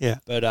rank. Yeah.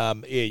 But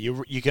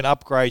you can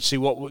upgrade. See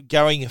what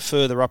going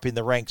further up in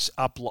the ranks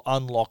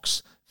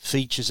unlocks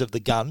features of the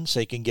gun,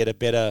 so you can get a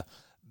better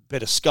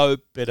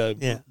scope,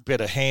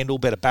 better handle,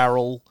 better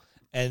barrel,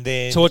 and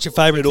then. So what's your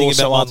favourite thing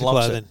about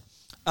multiplayer then?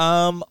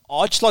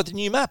 I just like the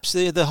new maps.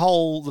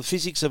 The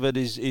physics of it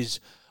is.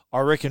 I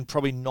reckon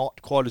probably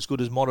not quite as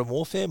good as Modern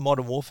Warfare.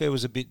 Modern Warfare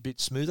was a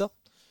bit smoother.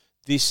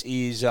 This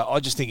is, I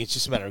just think it's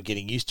just a matter of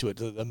getting used to it.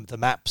 The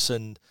maps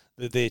and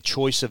their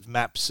choice of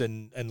maps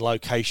and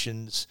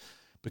locations,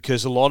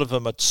 because a lot of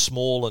them are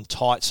small and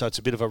tight, so it's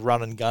a bit of a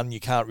run and gun.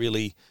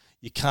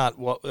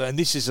 And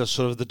this is a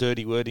sort of the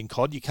dirty word in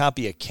COD, you can't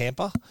be a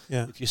camper.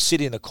 Yeah. If you sit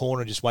in a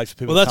corner and just wait for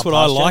people to come past you.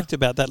 Well, that's what I liked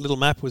about that little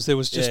map was there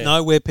was just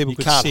nowhere people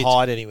could sit. You can't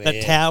hide anywhere.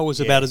 That tower was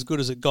about as good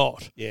as it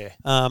got. Yeah.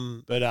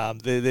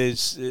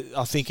 There's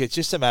I think it's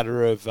just a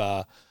matter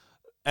of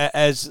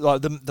as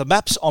like the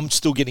maps, I'm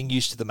still getting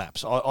used to the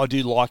maps. I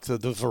do like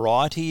the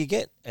variety you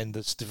get, and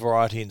the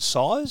variety in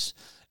size.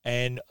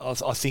 And I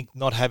think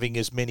not having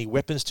as many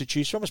weapons to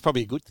choose from is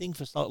probably a good thing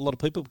for a lot of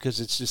people,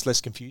 because it's just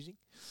less confusing.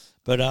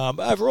 But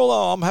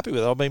overall, I'm happy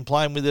with it. I've been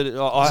playing with it. Is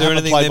there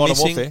anything they're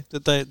missing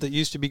that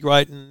used to be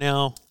great and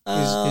now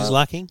is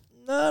lacking?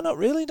 No, not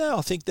really. No,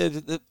 I think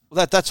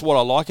that's what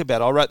I like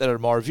about it. I wrote that in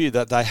my review,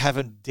 that they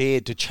haven't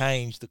dared to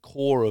change the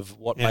core of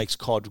what makes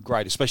COD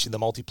great, especially the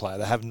multiplayer.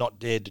 They have not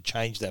dared to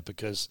change that,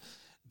 because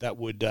that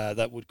would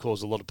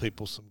cause a lot of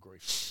people some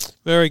grief.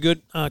 Very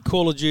good.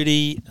 Call of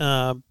Duty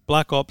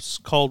Black Ops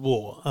Cold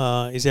War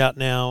is out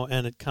now,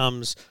 and it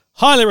comes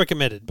highly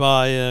recommended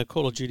by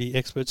Call of Duty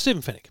expert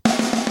Stephen Fenech.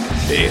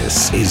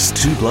 This is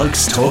Two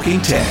Blokes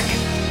Talking Tech.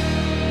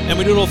 And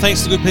we do it all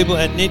thanks to the good people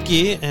at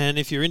Netgear. And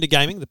if you're into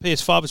gaming, the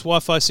PS5 is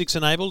Wi-Fi 6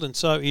 enabled, and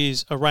so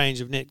is a range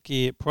of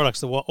Netgear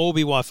products that will all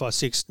be Wi-Fi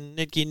 6.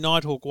 Netgear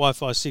Nighthawk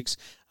Wi-Fi 6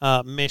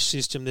 mesh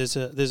system. There's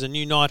a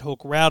new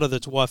Nighthawk router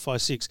that's Wi-Fi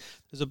 6.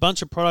 There's a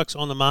bunch of products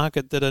on the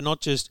market that are not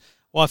just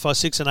Wi-Fi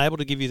 6 enabled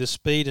to give you the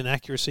speed and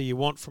accuracy you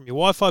want from your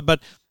Wi-Fi,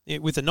 but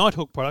with the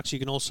Nighthawk products, you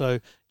can also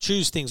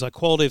choose things like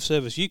quality of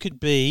service. You could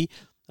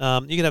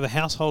have a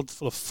household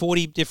full of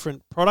 40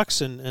 different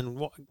products and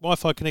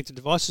Wi-Fi connected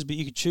devices, but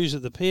you could choose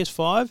that the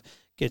PS5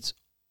 gets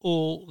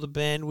all the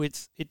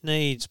bandwidth it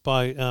needs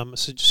by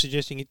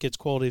suggesting it gets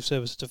quality of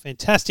service. It's a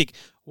fantastic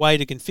way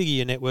to configure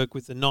your network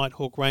with the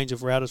Nighthawk range of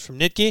routers from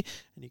Netgear,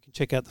 and you can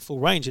check out the full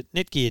range at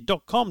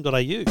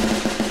netgear.com.au.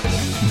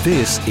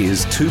 This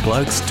is Two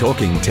Blokes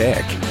Talking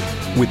Tech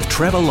with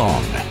Trevor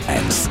Long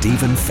and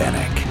Stephen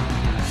Fenech.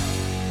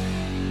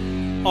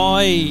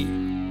 I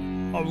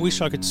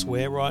wish I could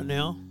swear right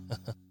now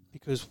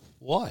because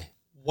why?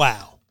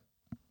 Wow,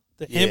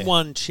 the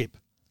M1 chip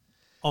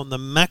on the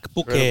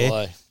MacBook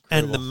Air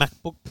and the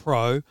MacBook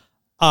Pro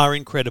are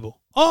incredible.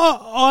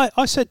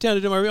 I sat down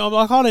to do my review. I'm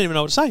like, I don't even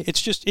know what to say.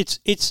 It's just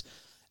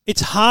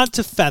it's hard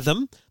to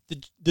fathom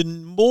the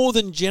more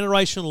than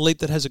generational leap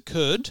that has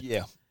occurred.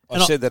 Yeah,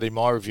 I said that in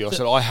my review. I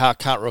said I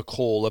can't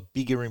recall a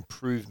bigger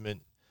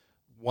improvement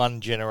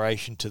one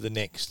generation to the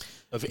next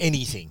of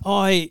anything.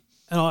 I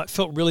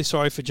felt really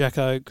sorry for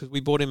Jacko because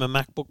we bought him a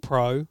MacBook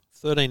Pro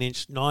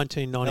 13-inch,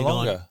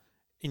 $19.99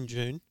 in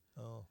June.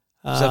 Oh.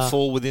 Does that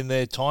fall within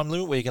their time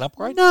limit where you can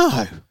upgrade?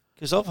 No.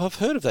 Because I've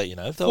heard of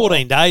that,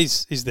 14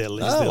 days is their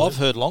list. No, I've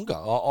heard longer.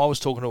 I was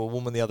talking to a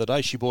woman the other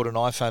day. She bought an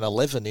iPhone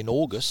 11 in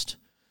August,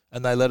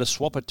 and they let us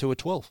swap it to a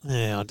 12.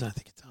 Yeah, I don't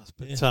think it does.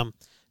 But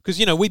because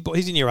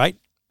he's in year 8.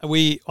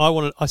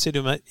 I said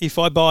to him, if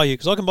I buy you,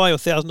 because I can buy you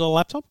 $1,000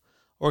 laptop,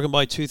 or I can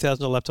buy a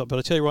 $2,000 laptop. But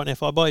I tell you right now,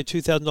 if I buy a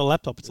 $2,000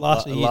 laptop, it's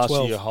lasting year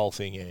 12. Your whole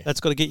thing, yeah. That's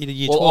got to get you to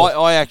year 12.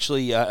 Well, I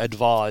actually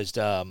advised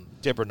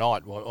Deborah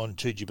Knight on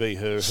 2GB,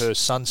 her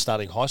son's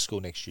starting high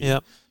school next year.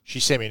 Yep. She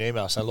sent me an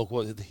email saying, look,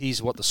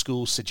 here's what the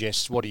school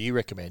suggests. What do you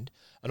recommend?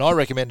 And I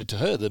recommended to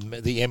her the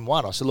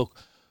M1. I said, look,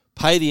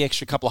 pay the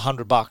extra couple of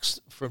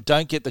 $100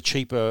 don't get the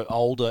cheaper,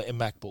 older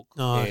MacBook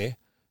Air.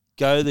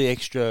 Go the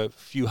extra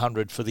few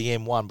hundred for the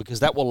M1 because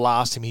that will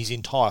last him his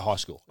entire high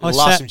school. It'll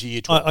last him to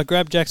year 12. I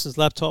grabbed Jackson's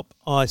laptop.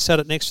 I sat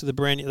it next to the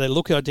brand new. They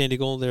look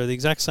identical. They're the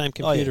exact same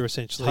computer,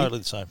 essentially. Totally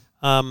the same.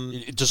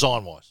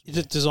 Design-wise.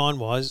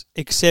 Design-wise,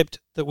 except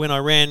that when I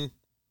ran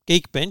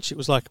Geekbench, it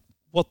was like,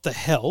 what the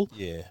hell?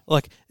 Yeah.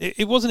 Like,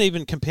 it wasn't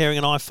even comparing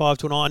an i5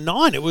 to an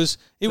i9.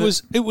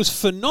 It was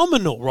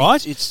phenomenal,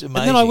 right? It's amazing.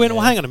 And then I went,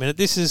 well, hang on a minute.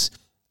 This is...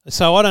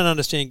 So I don't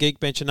understand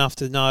Geekbench enough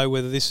to know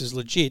whether this is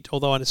legit,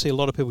 although I see a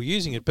lot of people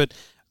using it. But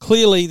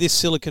clearly this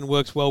silicon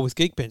works well with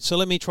Geekbench. So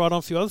let me try it on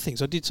a few other things.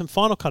 I did some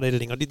Final Cut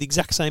editing. I did the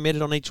exact same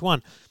edit on each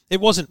one.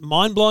 It wasn't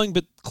mind-blowing,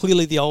 but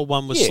clearly the old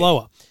one was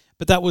slower.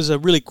 But that was a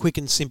really quick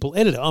and simple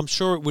editor. I'm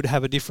sure it would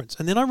have a difference.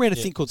 And then I ran a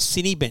thing called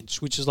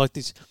Cinebench, which is like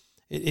this...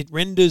 It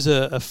renders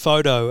a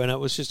photo, and it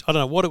was just... I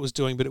don't know what it was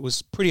doing, but it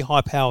was a pretty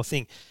high-power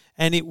thing.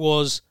 And it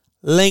was...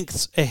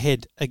 lengths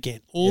ahead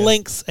again. Yeah.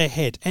 Lengths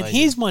ahead. And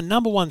here's my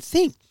number one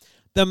thing.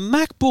 The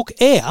MacBook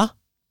Air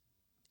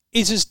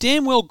is as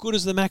damn well good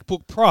as the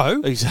MacBook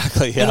Pro.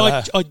 Exactly, yeah.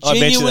 And I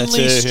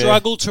genuinely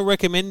struggle to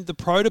recommend the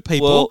Pro to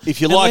people. Well, if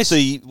you like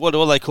what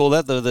do they call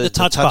that? The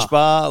touch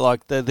bar.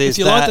 Like there's if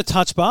you like the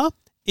touch bar,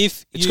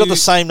 it's got the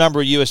same number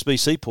of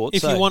USB-C ports.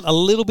 If you want a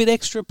little bit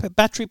extra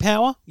battery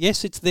power,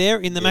 yes, it's there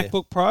in the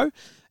MacBook Pro.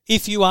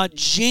 If you are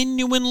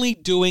genuinely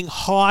doing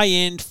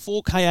high-end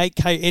 4K,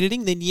 8K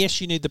editing, then yes,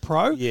 you need the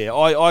Pro. Yeah,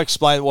 I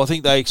explained. Well, I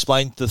think they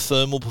explained the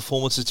thermal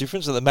performance is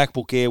different. So the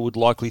MacBook Air would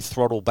likely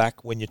throttle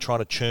back when you're trying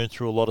to churn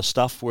through a lot of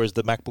stuff, whereas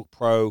the MacBook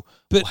Pro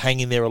will hang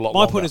in there a lot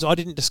longer. My point is I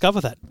didn't discover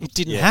that. It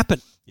didn't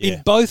happen. Yeah.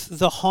 In both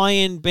the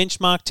high-end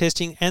benchmark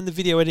testing and the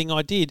video editing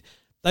I did,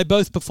 they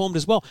both performed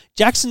as well.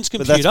 Jackson's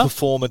computer... But that's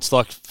performance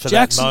like for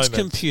Jackson's that moment. Jackson's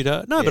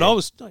computer... No, but I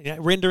was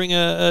rendering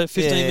a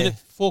 15-minute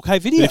 4K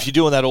video. But if you're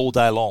doing that all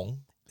day long...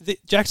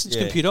 Jackson's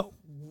computer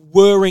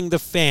whirring the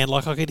fan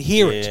like I could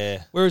hear it,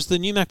 Yeah. whereas the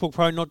new MacBook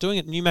Pro not doing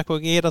it. The new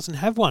MacBook Air doesn't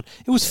have one.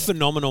 It was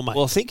phenomenal, mate.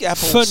 Well, I think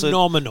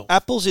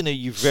Apple's in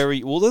a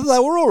very... Well, they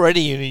were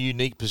already in a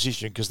unique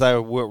position because they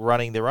were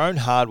running their own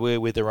hardware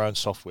with their own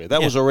software.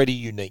 That was already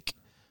unique.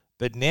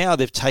 But now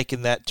they've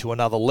taken that to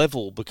another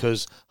level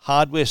because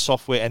hardware,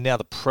 software, and now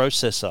the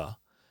processor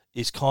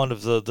is kind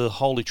of the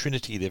holy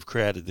trinity they've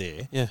created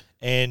there. Yeah.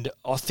 And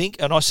I think,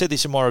 and I said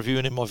this in my review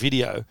and in my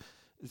video...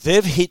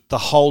 They've hit the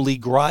holy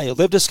grail.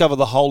 They've discovered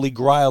the holy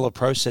grail of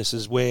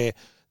processors where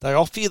they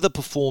offer you the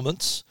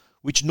performance,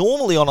 which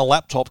normally on a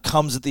laptop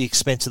comes at the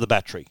expense of the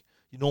battery.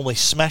 You normally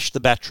smash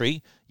the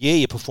battery. Yeah,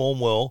 you perform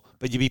well,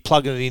 but you'd be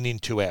plugging it in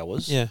 2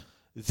 hours. Yeah.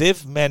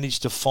 They've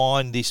managed to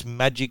find this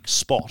magic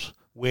spot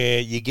where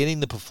you're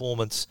getting the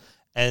performance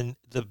and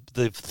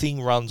the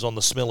thing runs on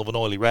the smell of an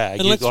oily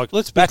rag. And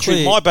let's be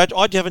clear. My battery,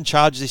 I haven't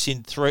charged this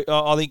in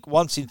I think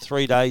once in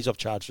 3 days I've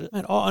charged it.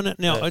 Mate,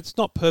 it's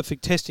not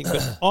perfect testing,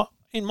 but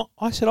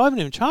I said I haven't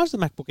even charged the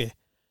MacBook Air.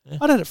 Yeah.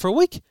 I'd had it for a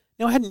week.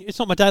 Now it's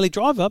not my daily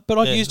driver, but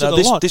I've used it a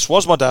lot. This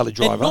was my daily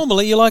driver. And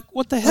normally you're like,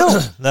 what the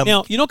hell?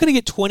 Now you're not going to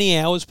get 20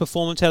 hours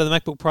performance out of the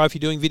MacBook Pro if you're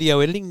doing video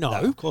editing. No,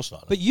 of course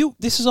not. But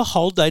this is a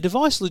whole day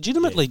device,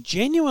 legitimately,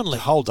 genuinely.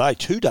 A whole day,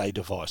 2-day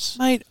device,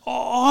 mate.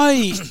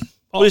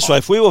 This way,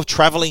 if we were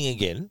travelling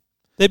again,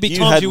 there'd be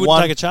times you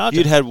wouldn't take a charger.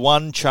 You'd had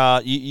one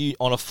charge. You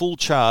on a full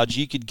charge,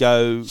 you could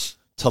go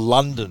to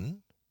London.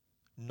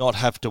 Not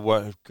have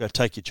to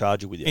take your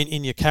charger with you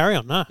in your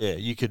carry-on. No, yeah,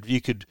 you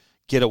could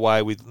get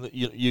away with.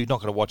 You're not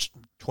going to watch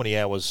 20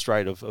 hours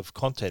straight of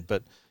content,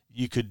 but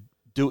you could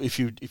if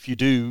you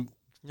do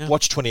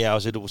watch 20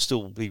 hours, it will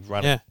still be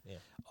running.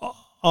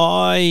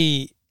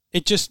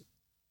 It just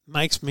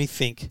makes me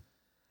think,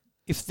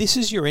 if this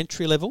is your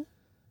entry level.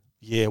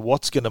 Yeah,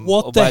 what the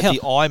hell? The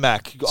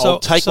iMac? I'll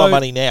take my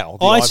money now.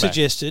 I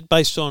suggested,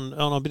 based on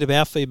a bit of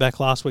our feedback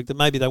last week, that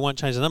maybe they won't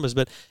change the numbers.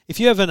 But if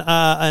you have an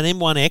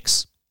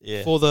M1X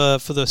for the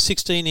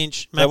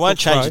 16-inch MacBook Pro, they won't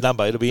change the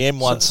number. It'll be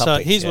M1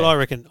 something. So here's what I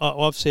reckon.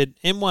 I've said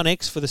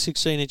M1X for the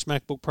 16-inch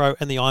MacBook Pro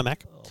and the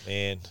iMac. Oh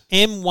man.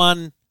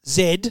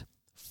 M1Z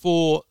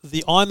for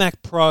the iMac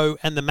Pro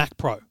and the Mac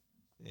Pro.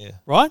 Yeah.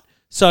 Right.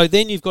 So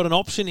then you've got an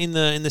option in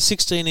the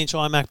 16-inch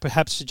iMac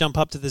perhaps to jump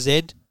up to the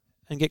Z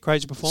and get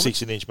crazy performance.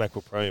 16-inch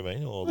MacBook Pro, you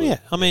mean?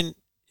 I mean,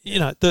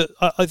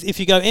 if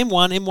you go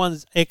M1,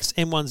 M1X,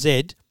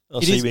 M1Z, so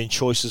you've been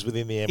choices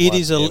within the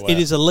M1. It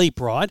is a leap,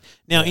 right?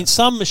 Now, in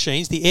some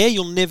machines, the Air,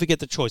 you'll never get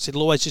the choice.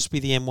 It'll always just be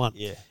the M1.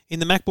 Yeah.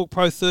 In the MacBook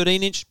Pro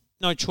 13-inch,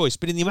 no choice.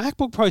 But in the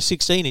MacBook Pro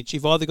 16-inch,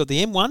 you've either got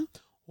the M1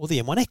 or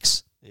the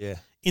M1X. Yeah.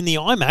 In the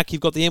iMac,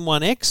 you've got the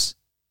M1X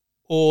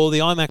or the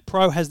iMac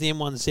Pro has the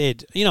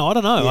M1Z. I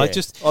don't know. Yeah. I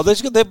just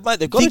they've got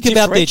to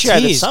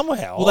differentiate it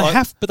somehow. Well, they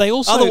have, but they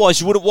also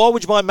otherwise why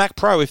would you buy a Mac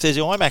Pro if there's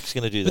an iMac's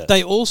going to do that? But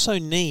they also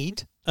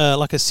need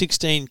like a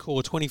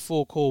 16-core,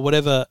 24-core,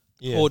 whatever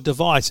core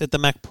device at the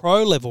Mac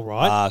Pro level,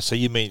 right? So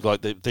you mean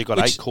like they've got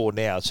 8-core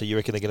now? So you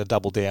reckon they're going to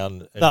double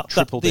down and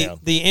triple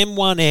down? The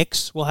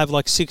M1X will have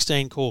like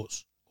 16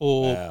 cores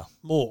or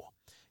more.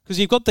 Because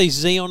you've got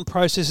these Xeon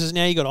processors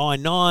now, you've got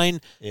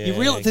i9. You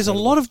realize there's a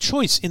lot of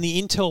choice in the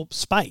Intel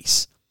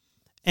space.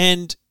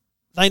 And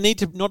they need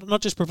to not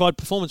just provide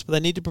performance, but they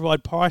need to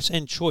provide price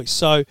and choice.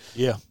 So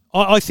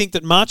I think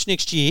that March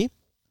next year,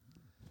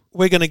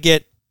 we're going to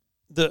get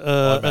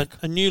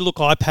a new look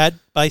iPad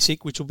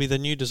Basic, which will be the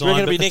new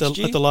design at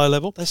the low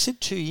level. They said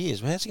 2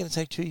 years. How's it going to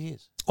take 2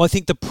 years? I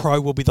think the Pro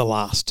will be the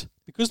last.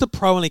 Because the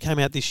Pro only came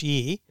out this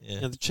year,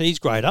 the cheese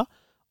grater,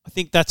 I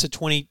think that's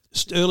early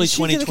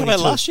 2022. Came out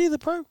last year, the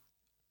Pro? It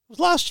was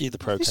last year the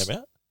Pro came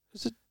out.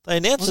 They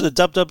announced it at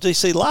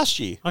WWDC last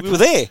year. Okay. We were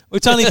there.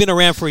 It's only been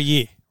around for a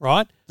year,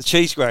 right? The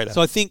cheese grater.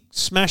 So I think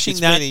smashing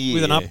that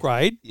with an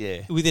upgrade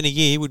within a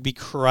year would be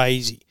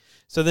crazy.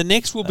 So the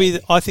next will be,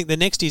 I think the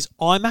next is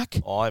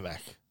iMac.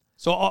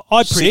 So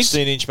I predict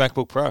 16-inch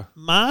MacBook Pro.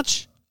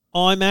 March,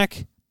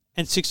 iMac,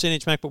 and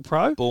 16-inch MacBook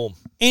Pro. Boom.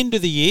 End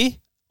of the year,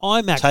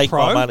 iMac Take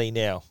Pro. my money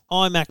now.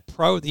 iMac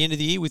Pro at the end of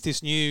the year with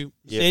this new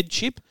Z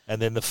chip.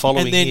 And then the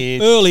following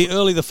year.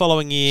 Early the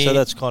following year. So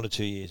that's kind of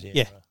 2 years.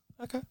 Yeah.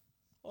 Right. Okay.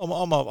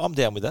 I'm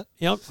down with that.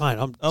 Yeah, mate.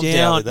 I'm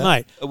down with that,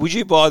 mate. Would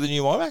you buy the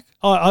new iMac?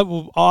 I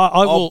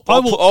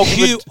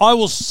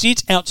will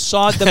sit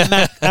outside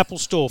the Apple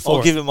store for it.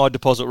 I'll give it my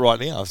deposit right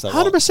now.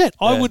 100%.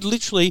 I would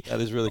literally. That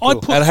is really cool.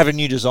 And have a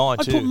new design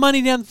too. I'd put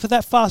money down for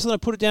that faster than I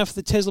put it down for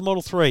the Tesla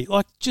Model 3.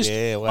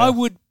 I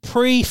would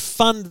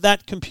pre-fund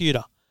that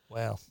computer.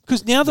 Wow.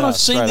 Because now that I've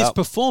seen this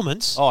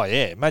performance... Oh,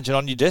 yeah. Imagine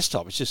on your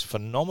desktop. It's just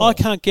phenomenal. I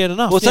can't get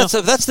enough. Well,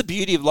 that's the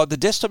beauty of the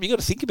desktop. You've got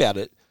to think about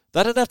it.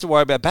 They don't have to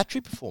worry about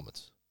battery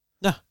performance.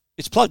 No.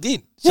 It's plugged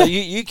in. So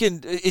you can...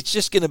 It's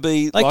just going to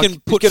be... It's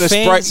going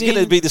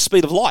to be the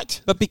speed of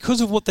light. But because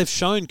of what they've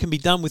shown can be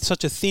done with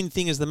such a thin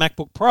thing as the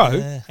MacBook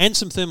Pro and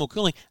some thermal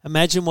cooling,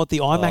 imagine what the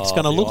iMac's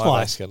going to look like.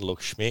 The iMac's going to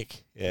look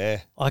schmick.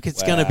 Yeah.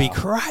 It's going to be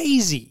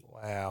crazy.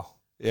 Wow.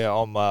 Yeah,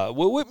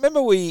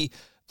 remember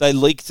they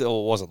leaked,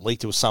 or it wasn't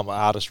leaked, it was some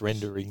artist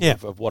rendering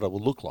of what it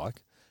would look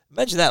like.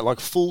 Imagine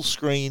that, full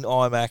screen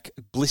iMac,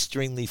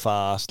 blisteringly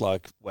fast,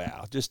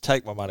 wow, just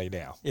take my money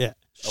now. Yeah.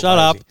 Shut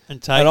up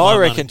and take my money. And I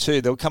reckon, too,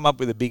 they'll come up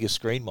with a bigger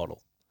screen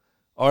model.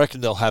 I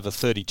reckon they'll have a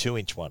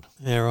 32-inch one.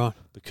 Yeah, right.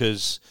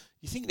 Because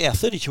you think now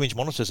 32-inch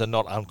monitors are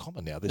not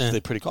uncommon now. They're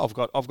pretty cool.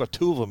 I've got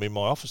two of them in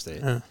my office there.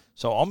 Yeah.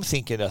 So I'm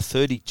thinking a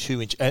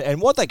 32-inch. And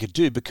what they could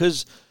do,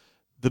 because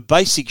the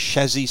basic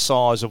chassis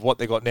size of what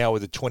they got now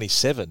with the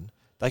 27...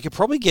 They could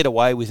probably get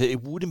away with it.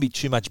 It wouldn't be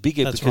too much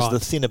bigger because of the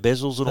thinner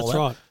bezels and all that.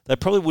 Right. They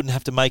probably wouldn't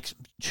have to make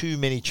too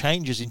many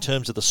changes in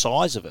terms of the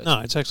size of it.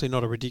 No, it's actually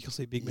not a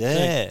ridiculously big machine.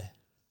 Yeah.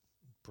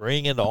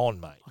 Bring it on,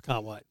 mate. I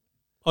can't wait.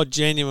 I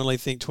genuinely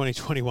think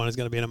 2021 is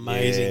going to be an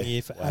amazing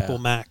year for Apple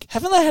Mac.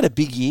 Haven't they had a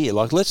big year?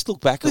 Let's look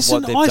back at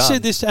what they've done. I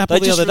said this to Apple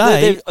the other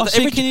day. I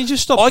said, can you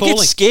just stop calling? I get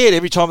scared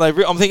every time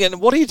I'm thinking,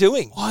 what are you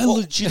doing? I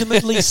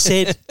legitimately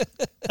said,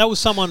 that was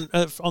someone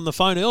on the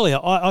phone earlier.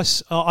 I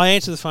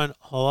answered the phone,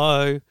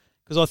 hello.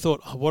 Because I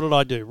thought, what did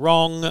I do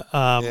wrong?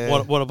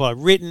 What have I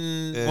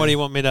written? What do you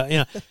want me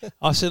to,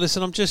 I said,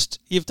 listen,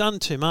 you've done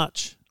too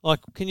much.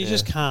 Can you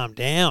just calm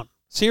down?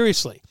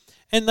 Seriously.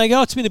 And they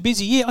go, it's been a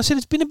busy year. I said,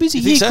 it's been a busy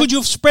year. So? Could you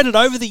have spread it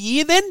over the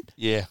year then?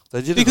 Yeah,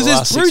 they did. Because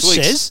as Bruce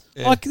says,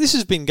 this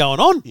has been going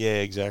on. Yeah,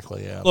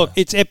 exactly. Yeah. Look,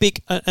 it's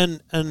epic,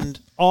 and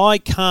I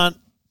can't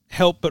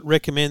help but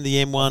recommend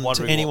the M1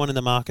 to anyone in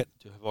the market.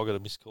 Have I got a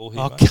missed call here?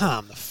 Oh, mate?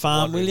 Calm the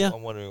farm, will you?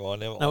 I'm wondering why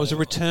now. That was a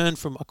return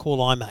from a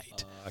call I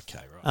made. Okay,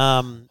 right.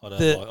 I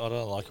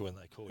don't like it when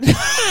they call you.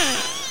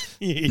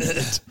 You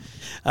idiot.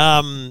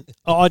 I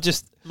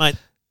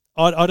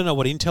don't know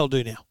what Intel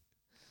do now.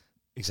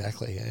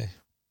 Exactly, yeah.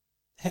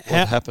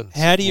 what happens.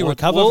 How do you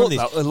recover from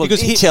this? Look,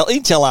 because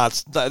Intel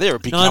aren't. They're a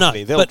big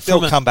company.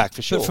 They'll come back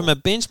for sure. But from a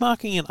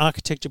benchmarking and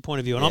architecture point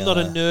of view, and I'm not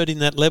a nerd in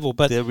that level,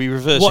 but there'll be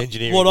reverse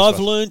engineering. What I've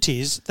learned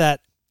is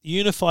that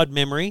unified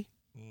memory,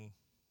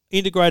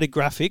 integrated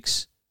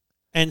graphics,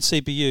 and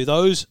CPU,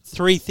 those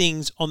three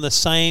things on the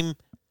same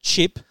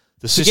chip.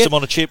 The system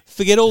on a chip.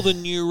 Forget all the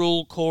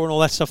neural core and all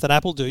that stuff that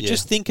Apple do. Yeah.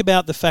 Just think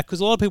about the fact, because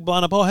a lot of people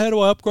blind up, how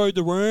do I upgrade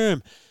the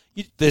RAM?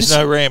 There's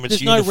no RAM.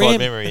 It's unified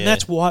memory. And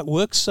that's why it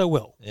works so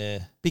well. Yeah.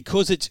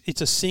 Because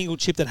it's a single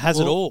chip that has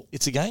it all.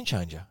 It's a game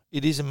changer.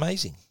 It is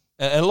amazing.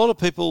 And a lot of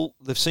people,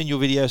 they've seen your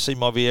video, seen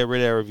my video,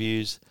 read our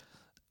reviews.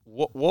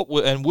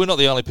 And we're not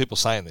the only people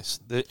saying this.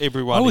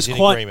 Everyone is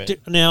in agreement.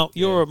 Now,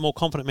 you're a more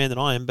confident man than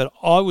I am, but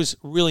I was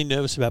really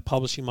nervous about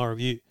publishing my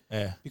review.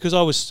 Yeah. Because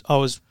I was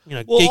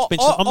Geekbench.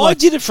 I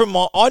did it from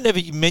I never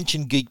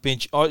mentioned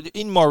Geekbench.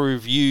 In my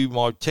review,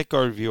 my tech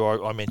guy review,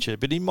 I mentioned it.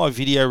 But in my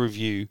video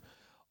review,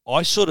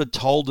 I sort of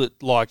told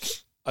it like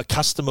a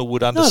customer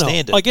would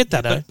understand it. I get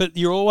that, but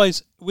you're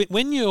always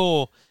when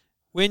you're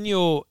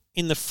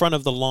in the front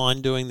of the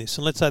line doing this,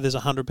 and let's say there's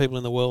 100 people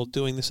in the world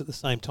doing this at the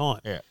same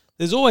time. Yeah.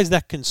 There's always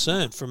that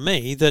concern from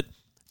me that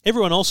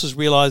everyone else has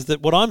realised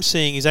that what I'm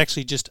seeing is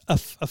actually just a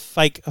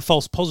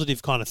false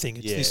positive kind of thing.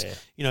 It's this,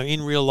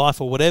 in real life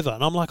or whatever.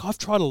 And I'm like, I've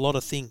tried a lot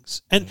of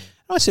things. And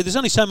I said, there's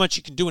only so much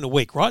you can do in a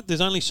week, right?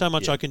 There's only so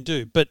much I can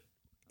do. But,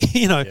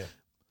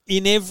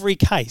 in every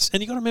case,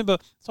 and you've got to remember,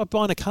 it's like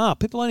buying a car.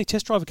 People only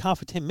test drive a car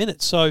for 10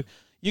 minutes. So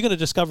you're going to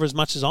discover as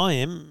much as I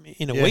am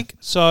in a week.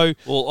 So,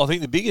 well, I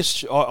think the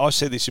biggest, I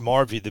said this in my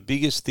review, the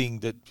biggest thing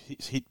that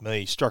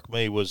struck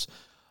me was,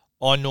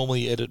 I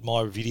normally edit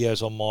my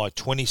videos on my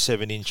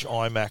 27-inch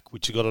iMac,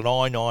 which has got an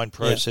i9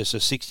 processor,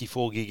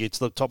 64 gig. It's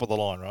the top of the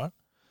line, right?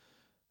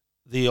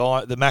 The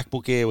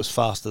MacBook Air was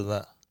faster than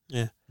that.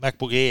 Yeah.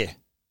 MacBook Air.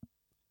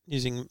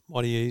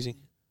 What are you using?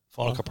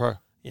 Final Cut Pro.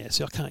 Yeah,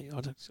 see, I can't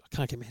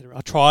get my head around.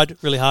 I tried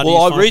really hard to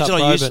use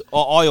Final Cut Pro.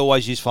 I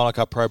always use Final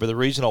Cut Pro, but the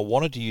reason I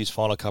wanted to use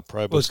Final Cut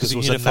Pro was because it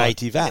was a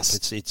native app.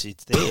 Yes.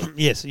 It's there.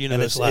 Yes, a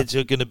universal app. It's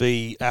going to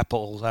be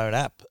Apple's own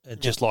app,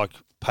 just like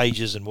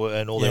Pages and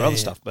all their other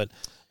stuff. But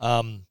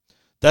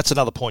that's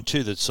another point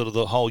too. That's sort of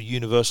the whole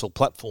universal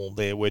platform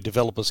there, where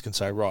developers can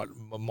say, right,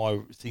 my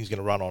thing's going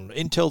to run on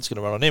Intel, it's going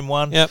to run on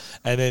M1,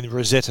 and then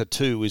Rosetta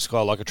 2 is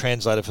kind of like a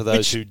translator for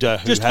those who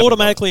just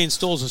automatically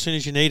installs as soon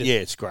as you need it. Yeah,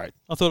 it's great.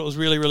 I thought it was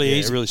really, really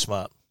easy. Really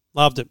smart.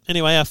 Loved it.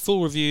 Anyway, our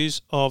full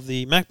reviews of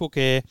the MacBook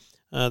Air,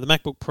 the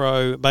MacBook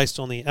Pro, based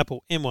on the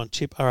Apple M1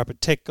 chip, are up at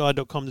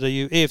techguide.com.au,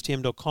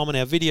 EFTM.com, and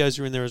our videos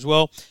are in there as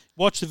well.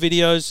 Watch the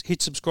videos,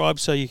 hit subscribe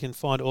so you can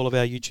find all of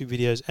our YouTube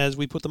videos as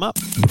we put them up.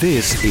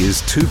 This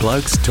is Two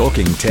Blokes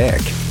Talking Tech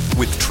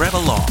with Trevor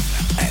Long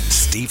and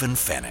Stephen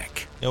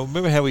Fenech. Now,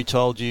 remember how we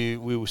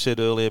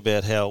said earlier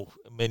about how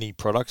many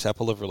products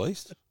Apple have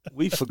released?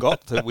 We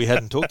forgot that we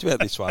hadn't talked about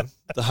this one,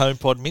 the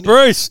HomePod Mini.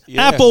 Bruce,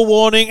 Apple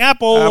warning,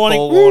 Apple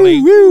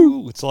warning.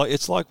 Woo.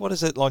 It's like what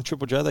is it on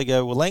Triple J? They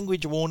go, well,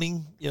 language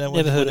warning.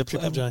 Never heard of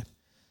Triple J.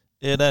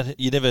 Yeah, no,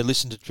 you never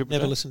listen to Triple J?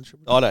 Never listen to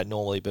Triple J. I don't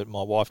normally, but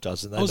my wife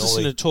does. And I was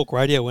listening to talk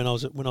radio when I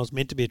was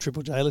meant to be a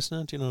Triple J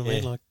listener. Do you know what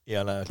I mean?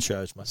 I know, it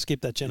shows, mate. Skip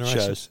that generation.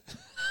 It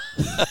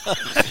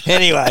shows.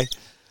 Anyway,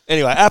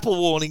 Apple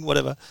warning,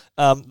 whatever.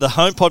 The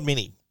HomePod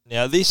Mini.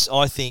 Now, this,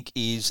 I think,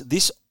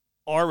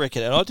 I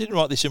reckon, and I didn't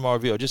write this in my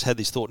review, I just had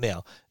this thought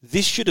now.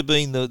 This should have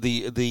been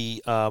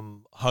the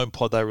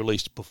HomePod they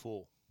released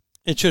before.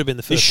 It should have been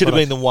the first. This should have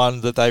been the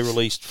one that they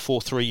released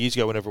 3 years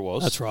ago, whenever it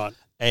was. That's right.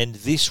 And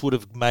this would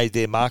have made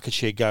their market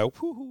share go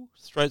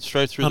straight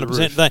through 100%. The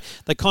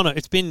roof. They kind of.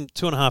 It's been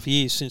 2.5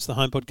 years since the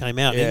HomePod came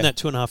out. Yeah. In that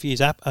 2.5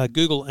 years,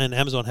 Google and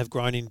Amazon have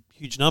grown in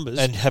huge numbers.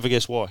 And have a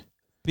guess why?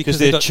 Because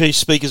their cheap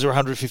speakers are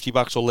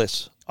 $150 or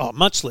less. Oh,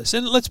 much less.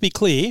 And let's be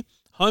clear,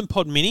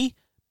 HomePod Mini,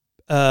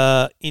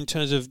 in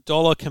terms of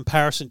dollar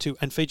comparison to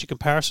and feature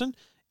comparison,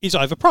 is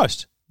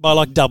overpriced by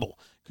like double,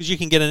 because you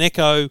can get an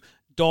Echo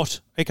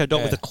Dot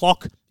with a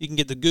clock. You can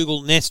get the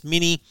Google Nest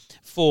Mini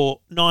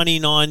for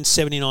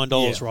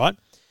 $79 right?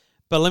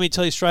 But let me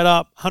tell you straight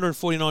up,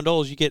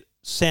 $149 you get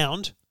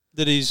sound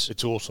that is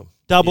it's awesome,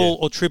 double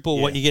or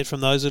triple what you get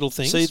from those little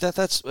things. See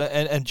that's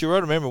and do you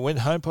remember when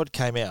HomePod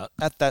came out?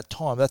 At that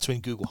time, that's when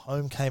Google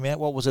Home came out.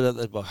 What was it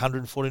at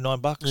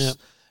 $149? Yeah.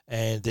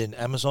 And then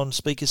Amazon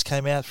speakers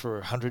came out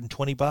for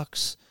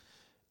 $120.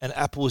 And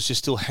Apple was just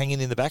still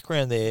hanging in the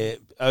background there,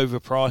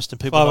 overpriced, and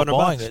people not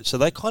buying it. So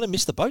they kind of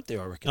missed the boat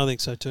there, I reckon. I think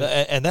so too.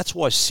 And that's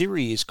why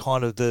Siri is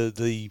kind of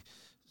the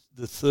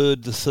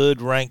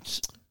third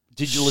ranked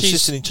digital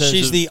assistant in terms of...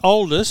 She's the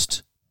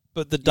oldest,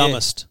 but the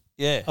dumbest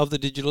of the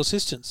digital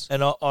assistants.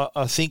 And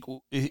I think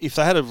if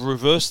they had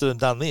reversed it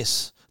and done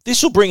this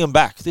will bring them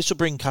back. This will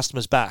bring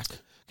customers back.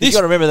 You've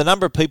got to remember the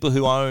number of people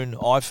who own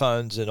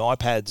iPhones and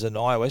iPads and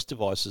iOS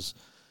devices.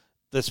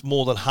 That's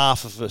more than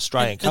half of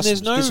Australian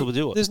customers. This will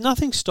do it. There's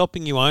nothing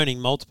stopping you owning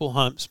multiple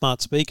home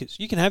smart speakers.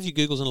 You can have your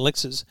Googles and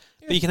Alexas,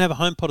 but you can have a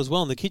HomePod as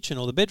well in the kitchen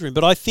or the bedroom.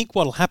 But I think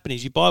what will happen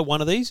is you buy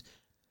one of these,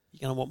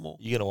 you're going to want more.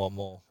 You're going to want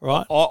more.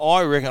 Right?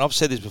 I reckon, I've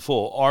said this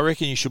before, I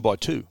reckon you should buy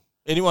two.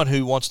 Anyone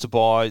who wants to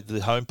buy the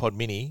HomePod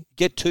Mini,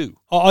 get two.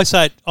 I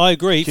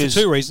agree for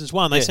two reasons.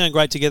 One, they sound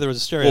great together as a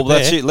stereo. Well,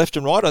 that's it, left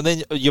and right, and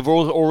then you've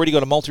already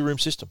got a multi-room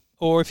system.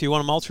 Or if you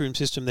want a multi-room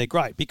system, they're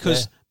great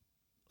because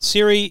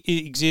Siri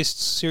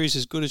exists. Siri's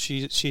as good as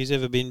she's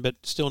ever been, but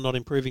still not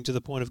improving to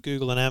the point of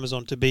Google and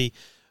Amazon to be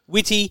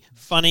witty,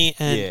 funny,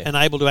 and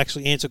able to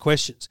actually answer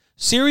questions.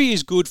 Siri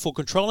is good for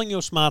controlling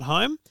your smart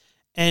home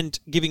and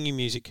giving you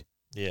music.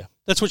 Yeah.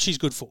 That's what she's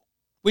good for.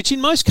 Which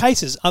in most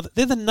cases,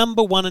 they're the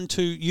number 1 and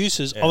 2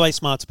 uses of a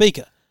smart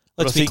speaker.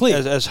 Let's be clear.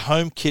 As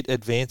HomeKit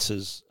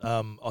advances,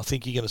 I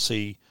think you're going to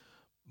see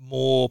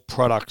more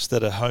products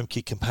that are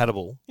HomeKit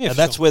compatible. Yeah, and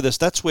that's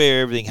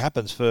where everything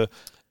happens. For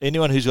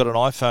anyone who's got an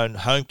iPhone,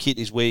 HomeKit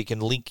is where you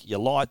can link your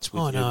lights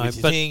with your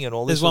thing and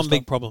all this. There's one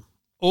big problem.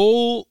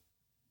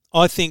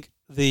 I think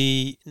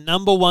the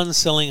number 1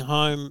 selling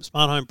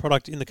smart home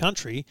product in the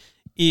country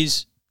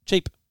is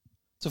cheap.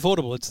 It's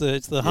affordable. It's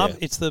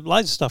the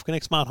laser stuff,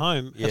 Connect Smart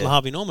Home at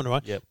Harvey Norman,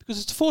 right? Yep.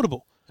 Because it's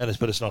affordable. But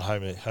it's not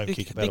HomeKit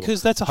compatible.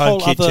 Because that's a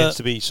whole other. HomeKit tends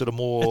to be sort of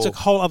more. It's a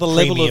whole other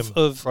level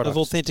of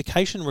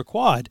authentication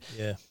required.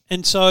 Yeah.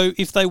 And so,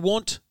 if they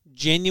want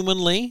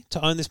genuinely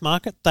to own this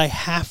market, they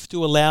have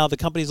to allow the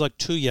companies like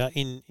Tuya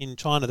in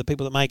China, the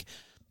people that make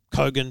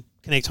Kogan,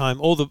 Connect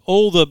Home, all the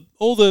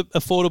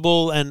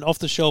affordable and off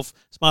the shelf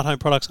smart home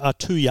products are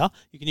Tuya.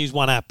 You can use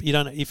one app.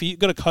 If you've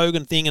got a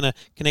Kogan thing and a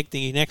Connect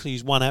thing, you can actually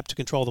use one app to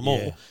control them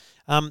all.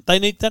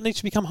 That needs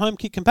to become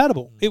HomeKit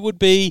compatible. It would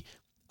be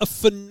a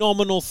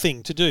phenomenal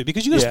thing to do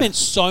because you're going to spend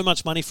so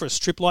much money for a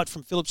strip light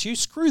from Philips Hue.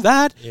 Screw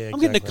that. I'm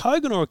getting a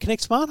Kogan or a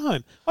Connect Smart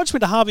Home. I just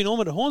went to Harvey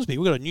Norman at Hornsby.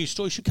 We've got a new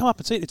store. You should come up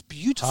and see it. It's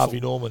beautiful. Harvey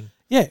Norman.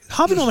 Yeah,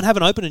 Harvey Norman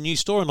haven't opened a new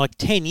store in like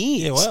 10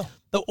 years. Yeah, wow.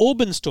 The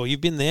Auburn store, you've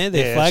been there,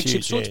 their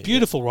flagship store. It's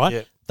beautiful, right?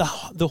 Yeah.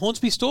 The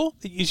Hornsby store,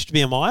 it used to be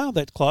a Myer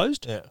that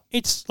closed. Yeah.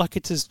 It's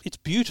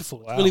beautiful.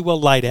 Wow. It's really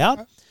well laid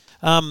out.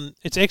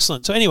 It's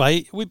excellent. So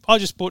anyway, I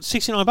just bought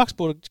 $69,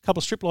 bought a couple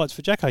of strip lights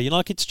for Jacko.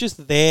 It's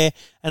just there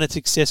and it's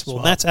accessible.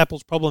 And that's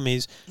Apple's problem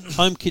is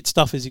HomeKit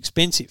stuff is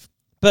expensive.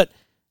 But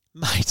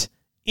mate,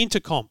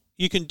 intercom.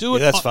 You can do it.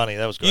 That's funny.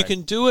 That was great. You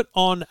can do it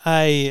on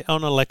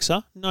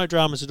Alexa. No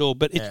dramas at all.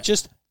 But it's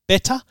just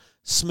better,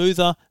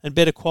 smoother, and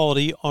better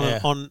quality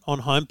on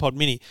HomePod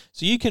Mini.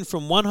 So you can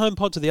from one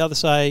HomePod to the other,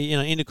 say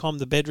intercom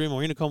the bedroom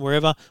or intercom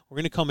wherever or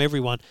intercom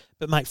everyone.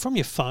 But mate, from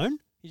your phone,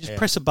 you just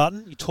press a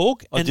button, you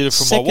talk, and did it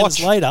from seconds my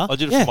watch. later, I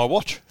did it from my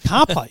watch.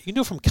 CarPlay. You can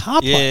do it from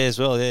CarPlay. Yeah, as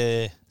well.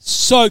 Yeah.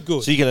 So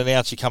good. So you can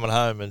announce you're coming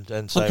home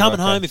and say, I'm coming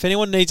home. If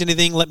anyone needs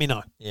anything, let me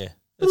know. Yeah.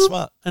 That's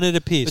smart. And it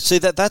appears. But see,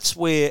 that's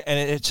where, and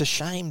it's a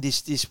shame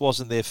this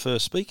wasn't their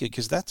first speaker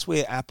because that's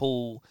where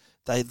Apple,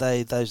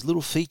 those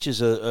little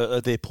features are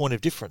their point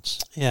of difference.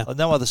 Yeah.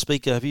 No other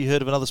speaker, have you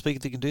heard of another speaker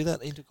that can do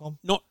that, intercom?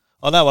 Not.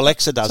 I know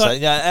Alexa does that.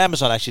 Yeah,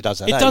 Amazon actually does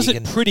that. It does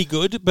it pretty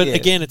good, but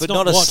again, it's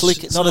not as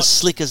slick. Not as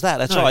slick as that.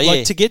 That's right.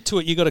 Like to get to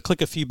it, you got to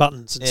click a few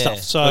buttons and stuff.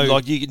 So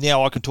but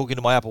now I can talk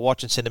into my Apple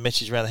Watch and send a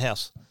message around the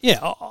house.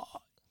 Yeah,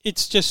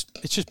 it's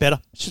just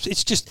better.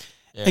 It's just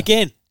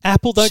again,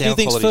 Apple don't do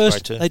things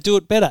first; they do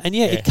it better, and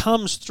it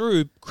comes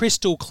through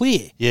crystal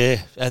clear.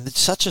 Yeah, and it's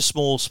such a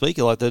small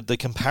speaker. Like the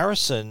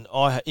comparison,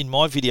 in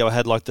my video, I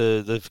had like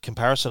the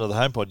comparison of the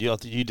HomePod.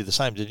 You did the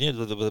same, didn't you?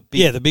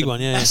 The big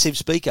one, massive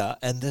speaker,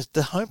 and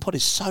the HomePod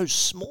is so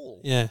small.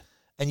 Yeah,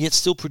 and yet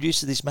still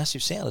produces this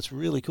massive sound. It's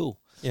really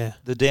cool. Yeah,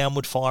 the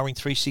downward firing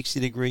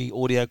 360-degree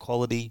audio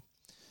quality.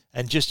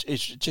 And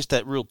it's just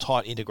that real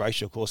tight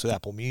integration, of course, with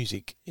Apple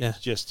Music. Yeah. It's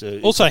just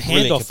also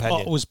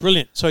handoff was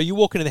brilliant. So you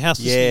walk into the house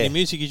listening to your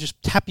music, you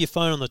just tap your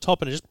phone on the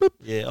top and it just boop.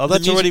 Yeah. Oh,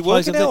 that's already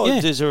working now? Or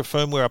is there a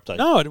firmware update?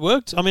 No, it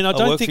worked. I mean, I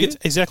don't think it's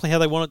exactly how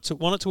they want it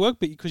to work,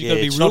 but because you've got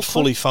to be it's real not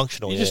fully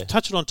functional. You just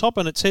touch it on top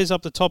and it says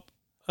up the top.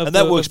 And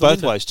that works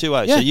both ways too,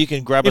 eh? Yeah. So you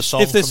can grab a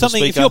song from the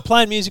speaker. If you're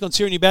playing music on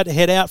Siri and you're about to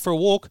head out for a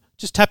walk,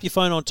 just tap your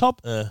phone on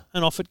top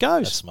and off it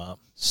goes. That's smart.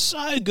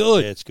 So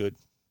good. Yeah, it's good.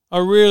 I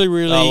really,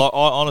 really...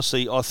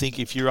 honestly, I think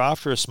if you're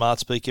after a smart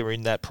speaker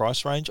in that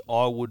price range,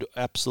 I would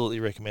absolutely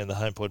recommend the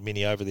HomePod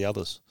Mini over the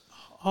others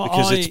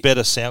because it's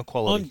better sound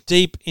quality. I'm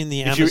deep in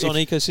the Amazon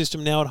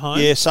ecosystem now at home.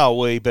 Yeah, so are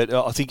we, but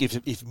I think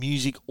if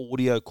music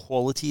audio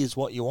quality is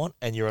what you want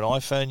and you're an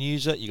iPhone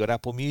user, you got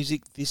Apple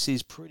Music, this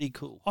is pretty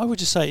cool. I would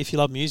just say if you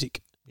love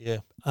music.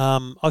 Yeah.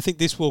 I think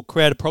this will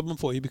create a problem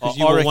for you because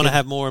you will want to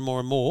have more and more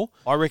and more.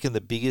 I reckon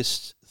the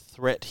biggest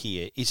threat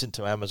here isn't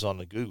to Amazon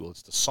and Google,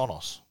 it's to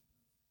Sonos.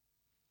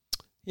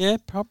 Yeah,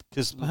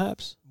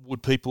 perhaps.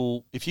 Would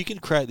people, if you can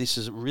create this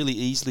as really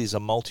easily as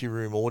a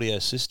multi-room audio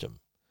system,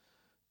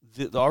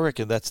 I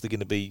reckon that's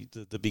going to be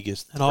the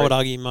biggest. And I would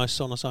argue most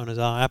Sonos owners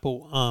are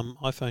Apple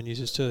iPhone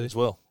users too. As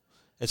well.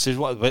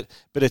 But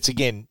it's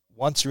again,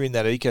 once you're in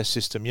that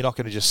ecosystem, you're not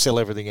going to just sell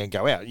everything and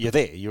go out. You're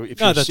there.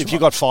 If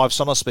you've got 5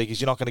 Sonos speakers,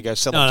 you're not going to go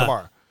sell them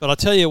tomorrow. But I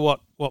tell you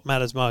what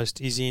matters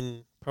most is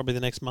in probably the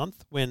next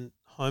month when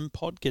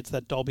HomePod gets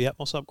that Dolby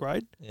Atmos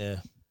upgrade. Yeah.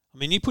 I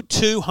mean, you put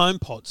 2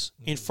 HomePods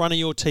in front of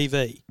your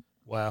TV.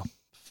 Wow.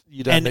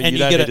 You don't need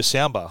a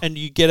soundbar. And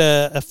you get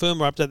a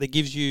firmware update that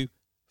gives you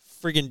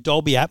friggin'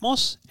 Dolby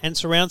Atmos and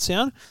surround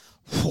sound.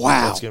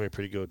 Wow. That's going to be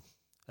pretty good.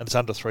 And it's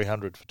under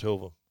 $300 for 2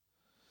 of them.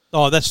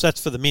 Oh, that's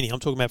for the Mini. I'm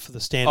talking about for the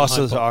standard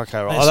HomePod. Okay,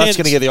 right. That's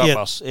going to get the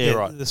Atmos. Yeah,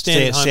 right. The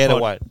standard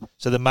HomePod won't.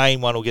 So the main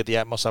one will get the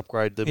Atmos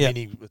upgrade. The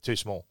Mini was too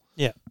small.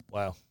 Yeah.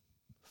 Wow.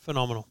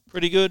 Phenomenal.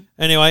 Pretty good.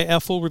 Anyway, our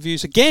full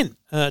reviews again,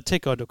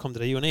 techguide.com.au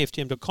and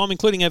EFTM.com,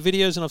 including our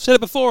videos. And I've said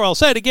it before, I'll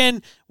say it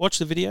again. Watch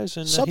the videos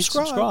and hit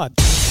subscribe.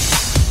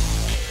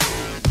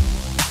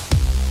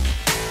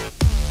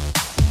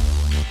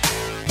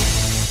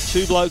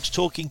 Two Blokes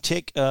Talking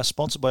Tech,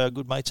 sponsored by our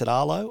good mates at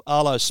Arlo.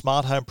 Arlo's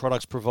smart home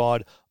products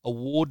provide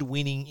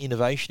award-winning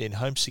innovation in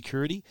home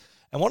security.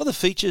 And one of the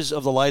features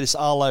of the latest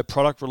Arlo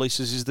product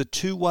releases is the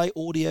two-way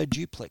audio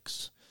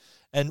duplex.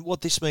 And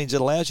what this means,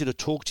 it allows you to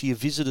talk to your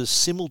visitors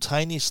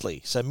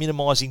simultaneously, so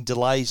minimising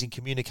delays in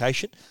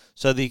communication,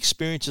 so the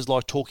experience is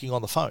like talking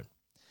on the phone.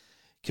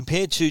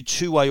 Compared to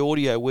two-way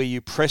audio where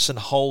you press and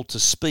hold to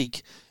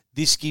speak,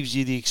 this gives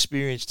you the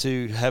experience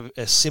to have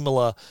a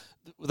similar...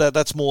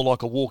 That's more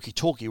like a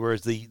walkie-talkie,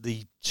 whereas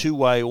the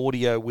two-way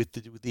audio with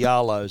the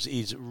Arlos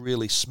is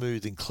really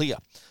smooth and clear.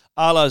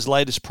 Arlo's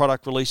latest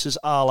product releases,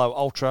 Arlo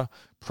Ultra,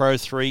 Pro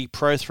 3,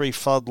 Pro 3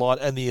 Floodlight,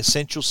 and the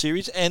Essential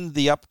Series, and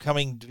the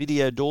upcoming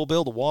video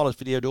doorbell, the wireless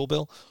video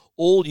doorbell,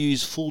 all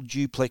use full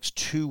duplex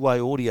two-way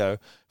audio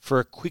for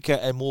a quicker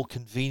and more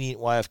convenient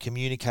way of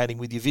communicating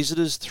with your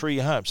visitors through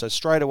your home. So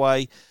straight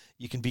away,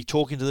 you can be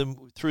talking to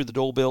them through the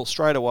doorbell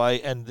straight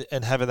away and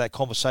having that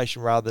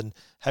conversation rather than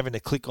having to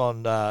click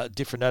on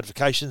different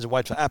notifications and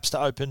wait for apps to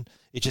open.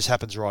 It just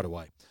happens right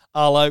away.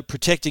 Arlo,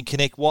 protect and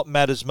connect what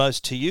matters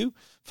most to you.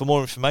 For more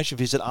information,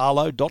 visit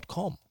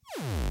arlo.com.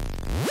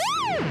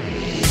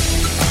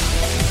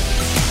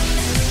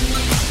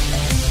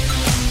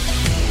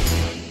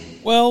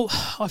 Well,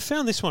 I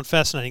found this one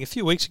fascinating. A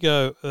few weeks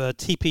ago,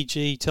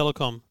 TPG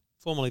Telecom,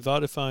 formerly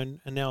Vodafone,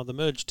 and now the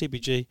merged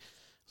TPG,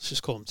 let's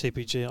just call them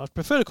TPG. I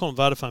prefer to call them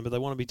Vodafone, but they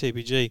want to be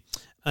TPG.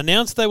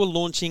 Announced they were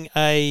launching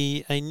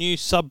a new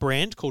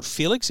sub-brand called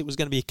Felix. It was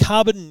going to be a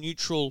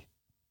carbon-neutral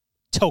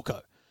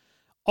telco.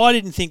 I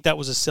didn't think that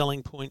was a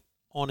selling point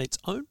on its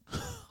own.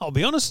 I'll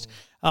be honest.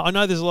 I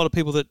know there's a lot of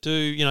people that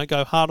do,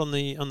 go hard on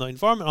the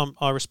environment.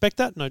 I respect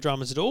that. No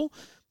dramas at all.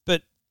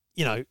 But,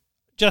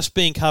 just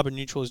being carbon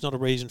neutral is not a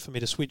reason for me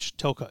to switch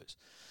telcos.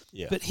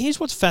 Yeah. But here's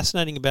what's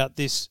fascinating about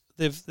this.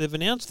 They've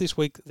announced this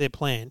week their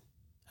plan.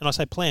 And I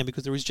say plan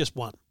because there is just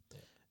one. Yeah.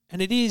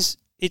 And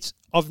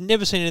I've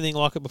never seen anything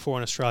like it before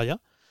in Australia,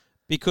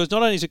 because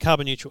not only is it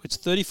carbon neutral, it's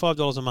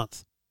 $35 a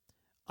month.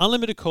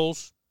 Unlimited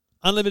calls,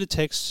 unlimited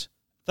texts.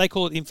 They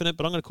call it infinite,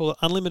 but I'm going to call it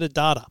unlimited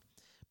data,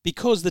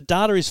 because the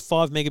data is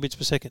 5 megabits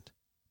per second.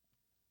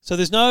 So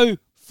there's no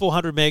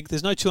 400 meg,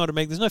 there's no 200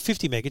 meg, there's no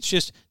 50 meg. It's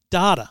just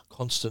data.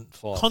 Constant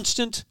 5.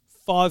 Constant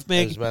 5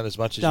 meg as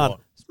much as data. you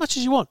want. As much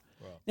as you want.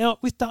 Right. Now,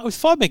 with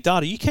 5 meg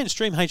data, you can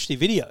stream HD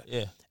video.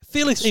 Yeah.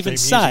 Felix even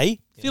say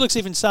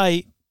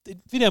the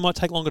video might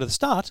take longer to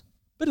start,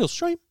 but it'll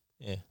stream.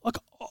 Yeah. Like,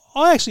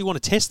 I actually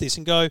want to test this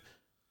and go,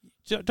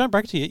 don't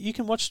break it to you, you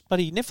can watch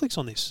bloody Netflix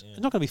on this. Yeah. It's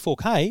not going to be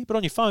 4K, but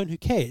on your phone, who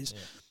cares? Yeah.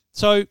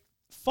 So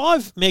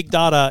 5 meg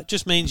data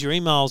just means your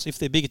emails, if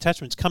they're big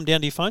attachments, come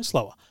down to your phone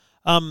slower.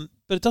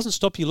 But it doesn't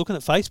stop you looking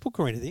at Facebook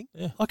or anything.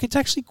 Yeah. Like, it's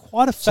actually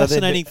quite a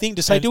fascinating thing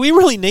to say, do we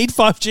really need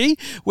 5G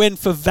when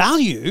for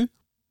value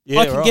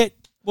I can get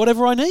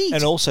whatever I need?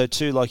 And also,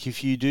 too, like,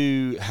 if you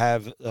do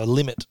have a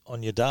limit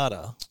on your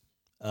data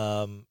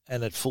and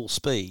at full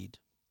speed,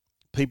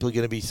 people are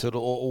going to be sort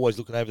of always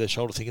looking over their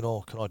shoulder thinking,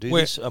 oh, can I do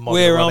this?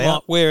 Where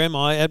am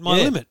I at my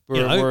limit?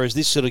 Whereas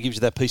this sort of gives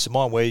you that peace of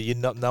mind where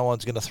no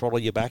one's going to throttle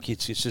you back.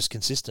 It's just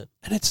consistent.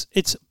 And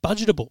it's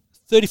budgetable.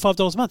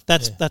 $35 a month.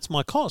 That's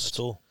my cost. That's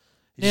all.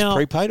 Is this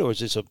prepaid or is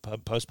this a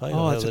postpaid?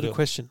 Oh, that's a good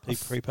question.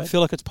 Prepaid? I feel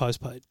like it's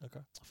postpaid. Okay.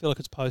 I feel like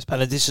it's postpaid.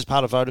 And this is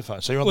part of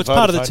Vodafone. So you're on the Vodafone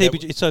part of the TPG.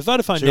 Network. So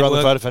Vodafone so you're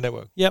network. On the Vodafone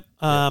network. Yep.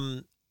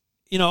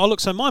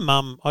 So my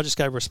mum, I just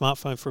gave her a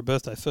smartphone for her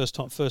birthday. First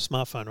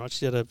smartphone, right?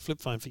 She had a flip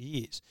phone for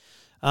years.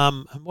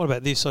 And what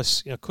about this?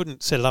 I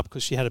couldn't set it up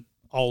because she had an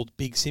old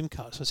big SIM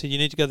card. So I said, you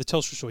need to go to the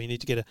Telstra store. You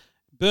need to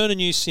burn a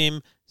new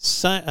SIM,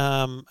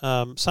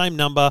 same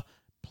number,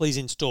 please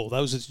install.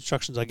 Those are the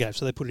instructions I gave.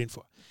 So they put it in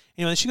for her.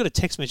 Anyway, she got a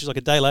text message like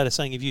a day later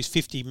saying you've used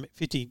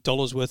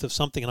 $50 worth of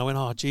something. And I went,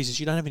 oh, Jesus,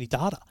 you don't have any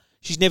data.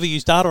 She's never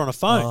used data on a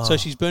phone. So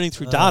she's burning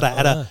through data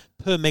at a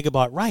per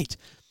megabyte rate.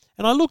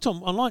 And I looked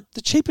online.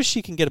 The cheapest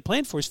she can get a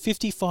plan for is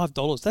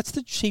 $55. That's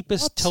the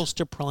cheapest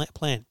Telstra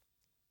plan.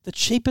 The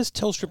cheapest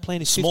Telstra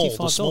plan is $55.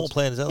 The small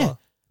plan is that? Yeah,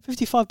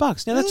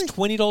 $55. Now, that's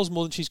 $20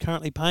 more than she's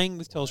currently paying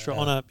with Telstra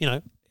on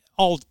a,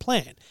 old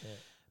plan. Yeah.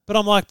 But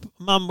I'm like,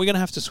 Mum, we're going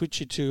to have to switch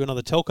you to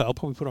another telco. I'll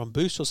probably put her on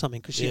Boost or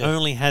something because she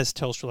only has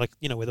Telstra, like,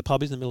 where the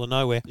pub is in the middle of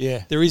nowhere.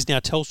 Yeah. There is now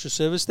Telstra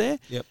service there.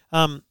 Yep.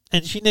 And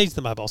she needs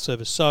the mobile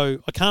service. So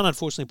I can't,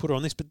 unfortunately, put her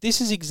on this. But this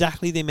is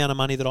exactly the amount of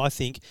money that I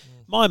think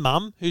my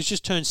mum, who's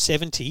just turned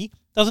 70,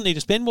 doesn't need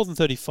to spend more than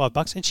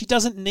 $35, and she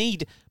doesn't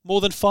need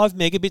more than 5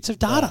 megabits of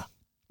data. No.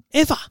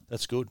 Ever.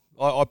 That's good.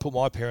 I put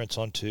my parents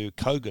onto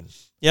Kogan.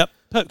 Yep,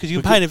 because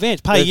you can pay in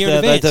advance, pay a year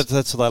in advance.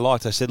 That's what they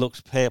liked. They said, look,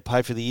 pay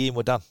for the year and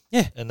we're done.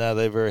 Yeah. And now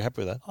they're very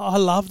happy with that. Oh, I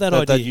love that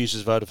idea. That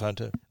uses Vodafone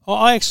too.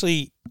 I'm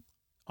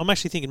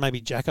actually thinking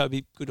maybe Jacko would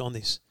be good on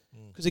this.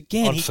 Because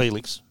Because again, on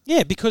Felix.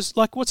 Yeah, because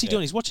like what's he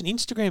doing? He's watching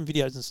Instagram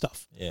videos and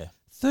stuff. Yeah.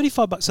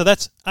 $35. So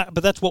that's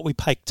but that's what we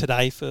pay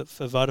today for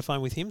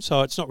Vodafone with him.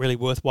 So it's not really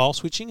worthwhile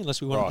switching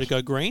unless we wanted to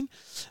go green.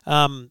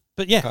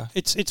 But yeah,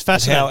 it's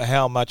fascinating.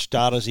 How much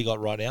data has he got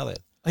right now then?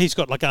 He's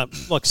got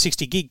like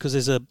 60 gig because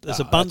there's a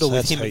bundle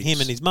with him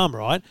and his mum,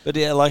 right? But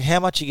yeah, like how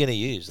much are you going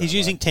to use? He's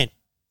using 10.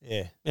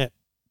 Yeah.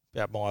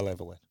 About my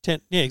level then.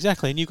 10. Yeah,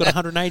 exactly. And you've got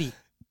 180.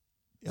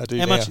 I do.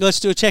 How much? Let's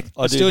do a check.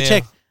 Let's do a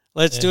check.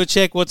 Let's do a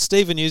check. What's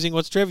Stephen using?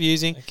 What's Trev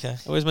using? Okay.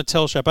 Where's my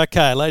Telstra app?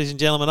 Okay, ladies and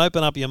gentlemen,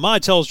 open up your My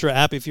Telstra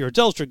app if you're a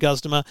Telstra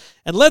customer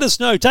and let us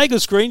know. Take a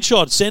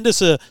screenshot. Send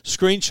us a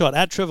screenshot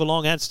at Trevor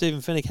Long, at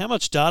Stephen Fenech. How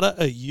much data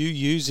are you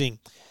using?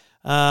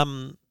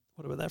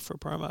 What about that for a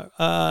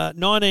promo?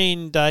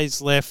 19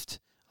 days left.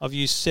 I've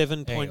used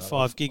 7.5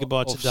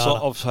 gigabytes of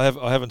data.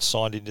 I haven't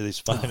signed into this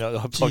phone.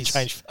 I've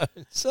changed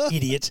phones.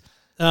 Idiot.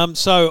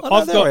 So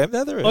I've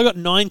got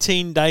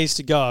 19 days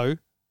to go,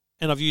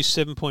 and I've used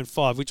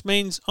 7.5, which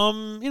means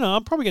I'm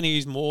probably going to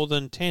use more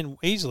than 10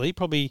 easily,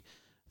 probably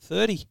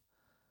 30.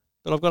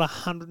 But I've got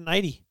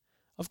 180.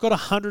 I've got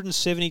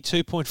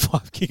 172.5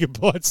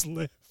 gigabytes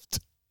left.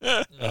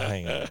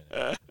 Hang on.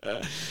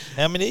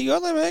 How many you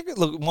got there?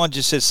 Look, mine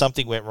just says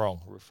something went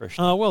wrong. Refresh.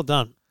 Oh, well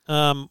done.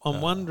 I'm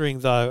wondering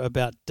though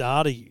about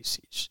data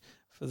usage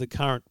for the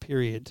current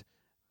period.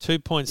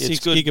 2.6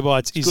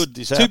 gigabytes is good.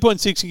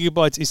 2.6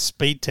 gigabytes is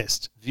speed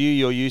test. View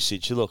your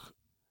usage. Look,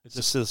 it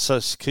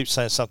just keeps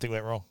saying something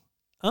went wrong.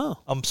 Oh,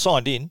 I'm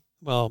signed in.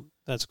 Well,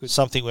 that's good.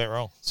 Something went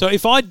wrong. So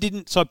if I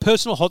didn't,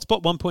 personal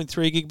hotspot 1.3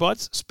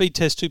 gigabytes, speed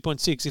test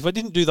 2.6. If I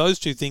didn't do those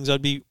two things,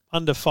 I'd be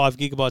under 5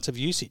 gigabytes of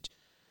usage.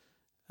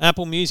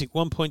 Apple Music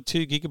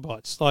 1.2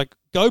 gigabytes. Like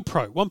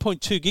GoPro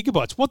 1.2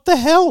 gigabytes. What the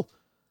hell?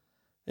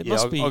 It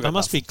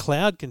must be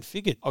cloud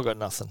configured. I got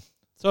nothing.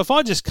 So if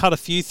I just cut a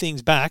few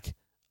things back,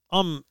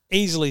 I'm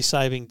easily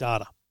saving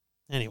data.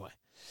 Anyway,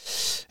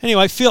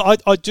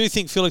 I do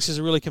think Felix is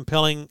a really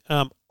compelling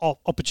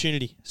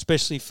opportunity,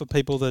 especially for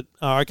people that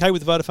are okay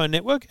with the Vodafone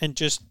network and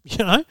just,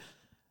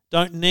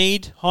 don't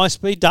need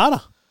high-speed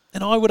data.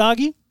 And I would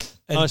argue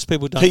most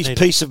people don't need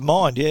peace of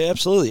mind, yeah,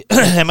 absolutely.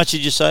 How much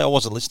did you say? I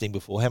wasn't listening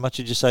before. How much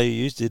did you say you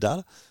used your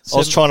data? I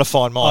was trying to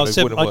find mine.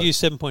 I'd use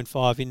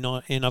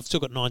 7.5 and I've still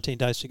got 19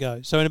 days to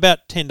go. So in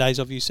about 10 days,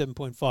 I've used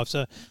 7.5.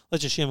 So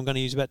let's assume I'm going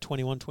to use about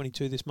 21,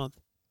 22 this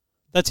month.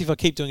 That's if I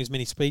keep doing as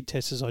many speed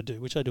tests as I do,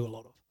 which I do a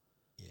lot of.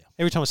 Yeah.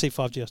 Every time I see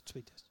 5G, I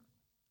speed test.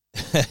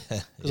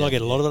 Because I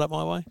get a lot of it up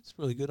my way. It's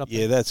really good up there.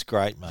 Yeah, that's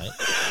great, mate.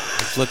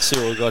 Let's see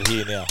what we've got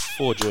here now.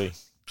 4G.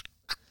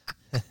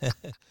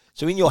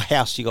 So in your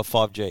house, you got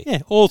 5G? Yeah,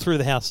 all through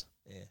the house.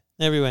 Yeah.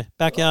 Everywhere.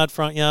 Backyard,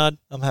 front yard.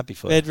 I'm happy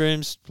for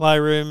bedrooms,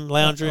 playroom,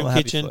 lounge room,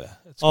 kitchen,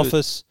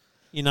 office. Good.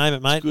 You name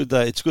it, mate.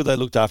 It's good they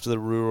looked after the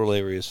rural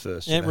areas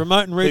first. Yeah,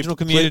 remote and regional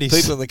communities.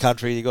 People in the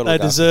country, you got to They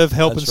deserve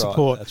help and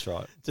support. That's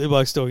right. Two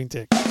Blokes Talking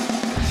Tech.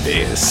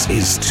 This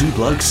is Two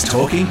Blokes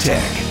Talking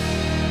Tech.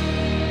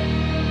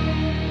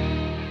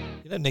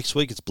 Next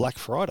week it's Black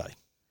Friday.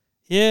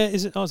 Yeah,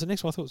 is it? Oh, is it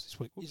next one? I thought it was this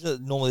week. Isn't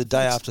it normally the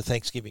day after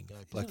Thanksgiving,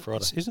 Black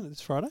Friday? Isn't it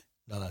this Friday?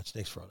 No, it's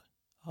next Friday.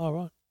 Oh,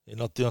 right. Yeah,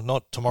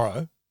 not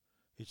tomorrow.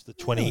 It's the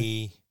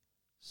 26th,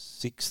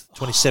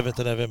 27th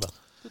of November.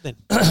 Good then.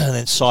 And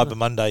then Cyber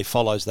Monday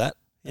follows that.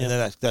 Yeah. And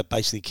then that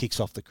basically kicks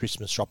off the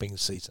Christmas shopping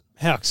season.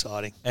 How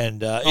exciting.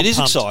 And it is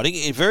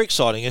exciting, very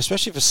exciting,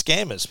 especially for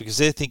scammers, because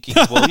they're thinking,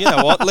 well, you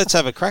know what, let's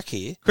have a crack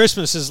here.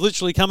 Christmas has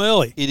literally come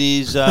early. It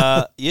is,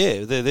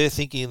 they're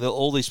thinking that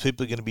all these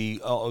people are going to be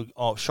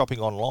shopping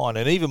online,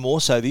 and even more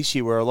so this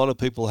year where a lot of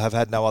people have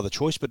had no other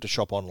choice but to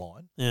shop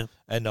online. Yeah.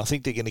 And I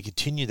think they're going to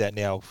continue that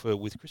now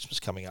with Christmas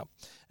coming up.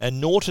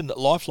 And Norton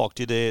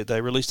LifeLock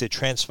they released their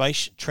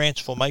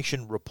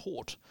transformation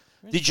report,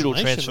 digital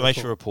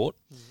transformation report.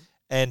 Mm-hmm.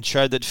 And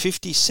showed that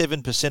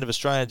 57% of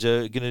Australians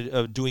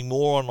are doing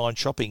more online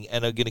shopping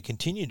and are going to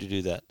continue to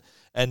do that.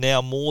 And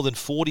now more than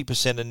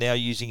 40% are now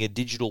using a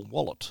digital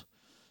wallet.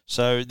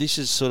 So this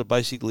is sort of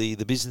basically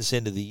the business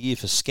end of the year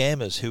for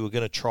scammers who are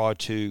going to try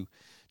to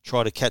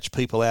catch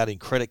people out in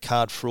credit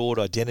card fraud,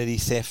 identity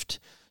theft.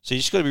 So you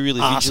just got to be really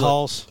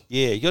vigilant.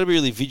 Yeah, you got to be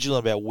really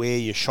vigilant about where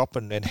you shop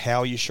and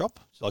how you shop.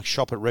 So like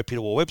shop at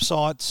reputable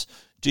websites.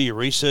 Do your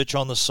research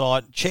on the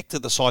site. Check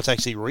that the site's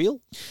actually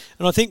real.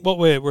 And I think what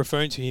we're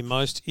referring to here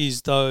most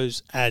is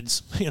those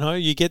ads.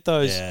 You get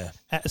those. Yeah.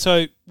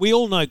 So we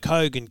all know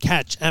Kogan and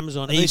Catch,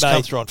 Amazon, and eBay. These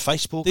come through on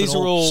Facebook. These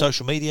are all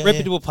social media.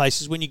 Reputable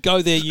places. When you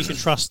go there, you can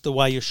trust the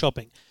way you're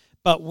shopping.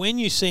 But when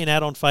you see an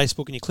ad on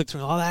Facebook and you click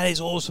through, that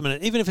is awesome.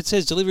 And even if it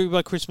says delivery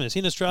by Christmas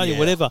in Australia,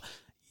 whatever,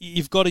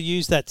 you've got to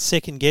use that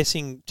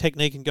second-guessing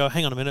technique and go,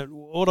 hang on a minute,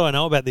 what do I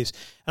know about this?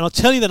 And I'll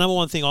tell you the number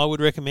one thing I would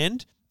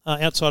recommend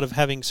outside of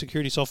having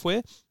security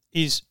software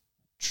is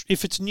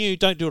if it's new,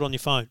 don't do it on your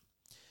phone.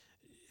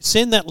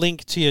 Send that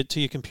link to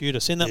your computer.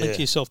 Send that link to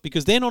yourself,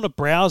 because then on a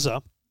browser,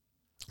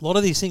 a lot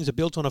of these things are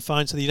built on a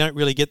phone so that you don't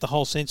really get the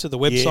whole sense of the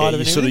website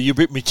of it. You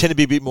tend to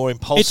be a bit more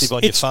impulsive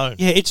on your phone.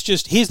 Yeah, it's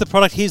just, here's the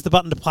product, here's the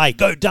button to pay,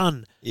 go,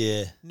 done.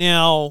 Yeah.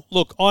 Now,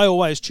 look, I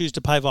always choose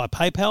to pay via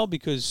PayPal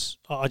because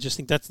I just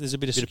think there's a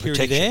bit of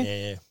security there.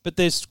 Yeah. But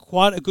there's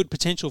quite a good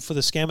potential for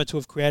the scammer to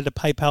have created a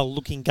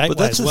PayPal-looking gateway. But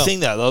that's as well. the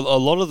thing, though. A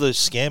lot of those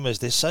scammers,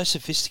 they're so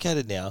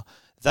sophisticated now.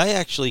 They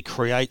actually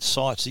create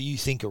sites that you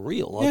think are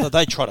real. Yeah.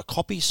 They try to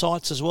copy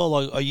sites as well.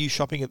 Like, are you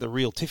shopping at the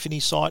real Tiffany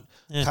site?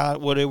 Yeah.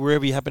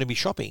 Wherever you happen to be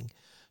shopping.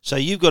 So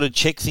you've got to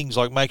check things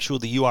like make sure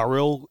the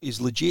URL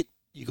is legit.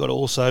 You've got to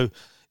also,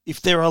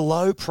 if there are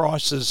low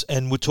prices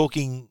and we're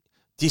talking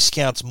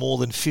discounts more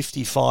than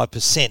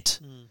 55%,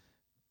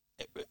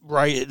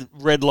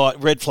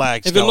 red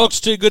flags. If it looks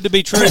too good to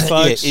be true,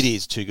 folks. Yeah, it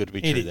is too good to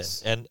be true then.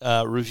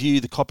 And review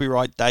the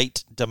copyright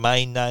date,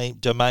 domain name,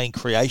 domain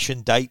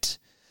creation date.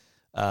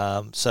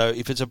 So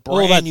if it's a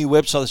brand new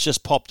website that's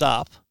just popped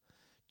up,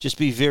 just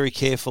be very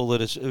careful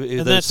that it's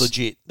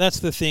legit. That's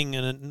the thing.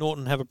 And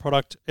Norton have a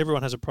product.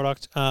 Everyone has a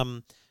product.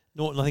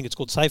 Norton, I think it's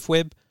called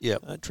SafeWeb. Yeah.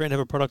 Trend have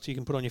a product you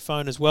can put on your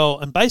phone as well.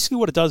 And basically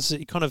what it does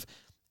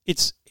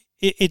is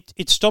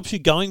it stops you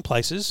going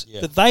places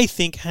that they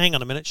think, hang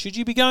on a minute, should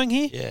you be going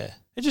here? Yeah.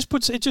 It just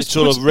waves reputation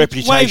a little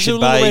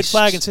red based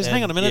flag and says,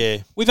 hang on a minute,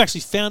 yeah. we've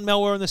actually found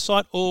malware on this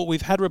site, or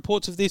we've had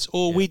reports of this,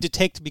 or we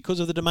detect because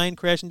of the domain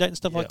creation date and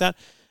stuff like that.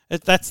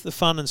 That's the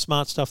fun and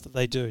smart stuff that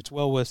they do. It's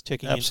well worth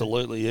checking into.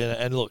 Absolutely, yeah.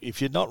 And look, if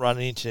you're not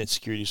running internet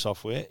security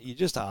software, you're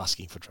just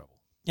asking for trouble.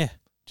 Yeah.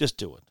 Just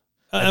do it.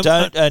 And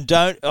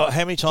don't. How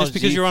many times? Just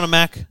because you're on a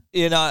Mac.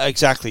 You know,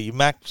 exactly.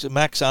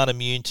 Macs aren't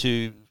immune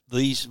to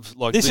these.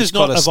 Like this is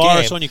not a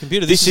virus on your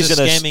computer. This is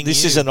scamming.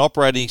 This is an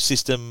operating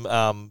system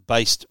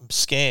based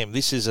scam.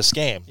 This is a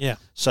scam. Yeah.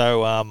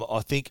 So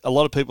I think a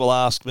lot of people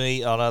ask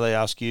me. I know they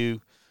ask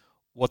you,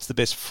 what's the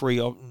best free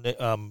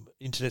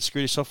internet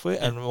security software?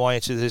 And my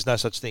answer is there's no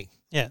such thing.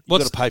 Yeah. You've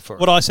got to pay for it.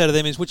 What I say to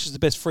them is, which is the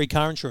best free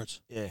car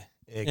insurance? Yeah,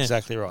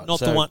 exactly right.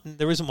 Not the one.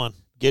 There isn't one.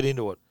 Get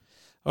into it.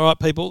 All right,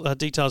 people.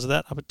 Details of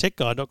that up at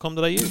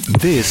techguide.com.au.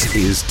 This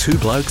is Two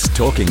Blokes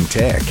Talking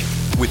Tech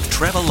with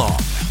Trevor Long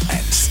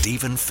and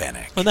Stephen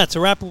Fenech. And that's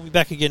a wrap. We'll be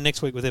back again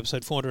next week with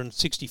episode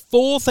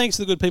 464. Thanks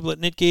to the good people at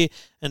Netgear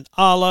and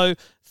Arlo.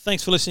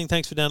 Thanks for listening.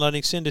 Thanks for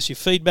downloading. Send us your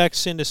feedback.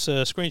 Send us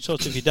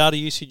screenshots of your data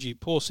usage, you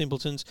poor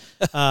simpletons,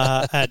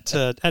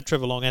 at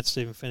Trevor Long, at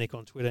Stephen Fenech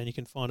on Twitter. And you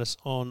can find us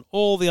on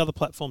all the other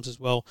platforms as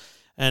well.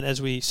 And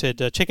as we said,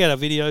 check out our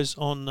videos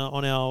on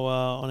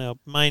our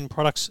main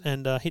products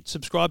and hit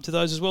subscribe to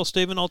those as well.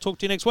 Stephen, I'll talk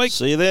to you next week.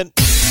 See you then.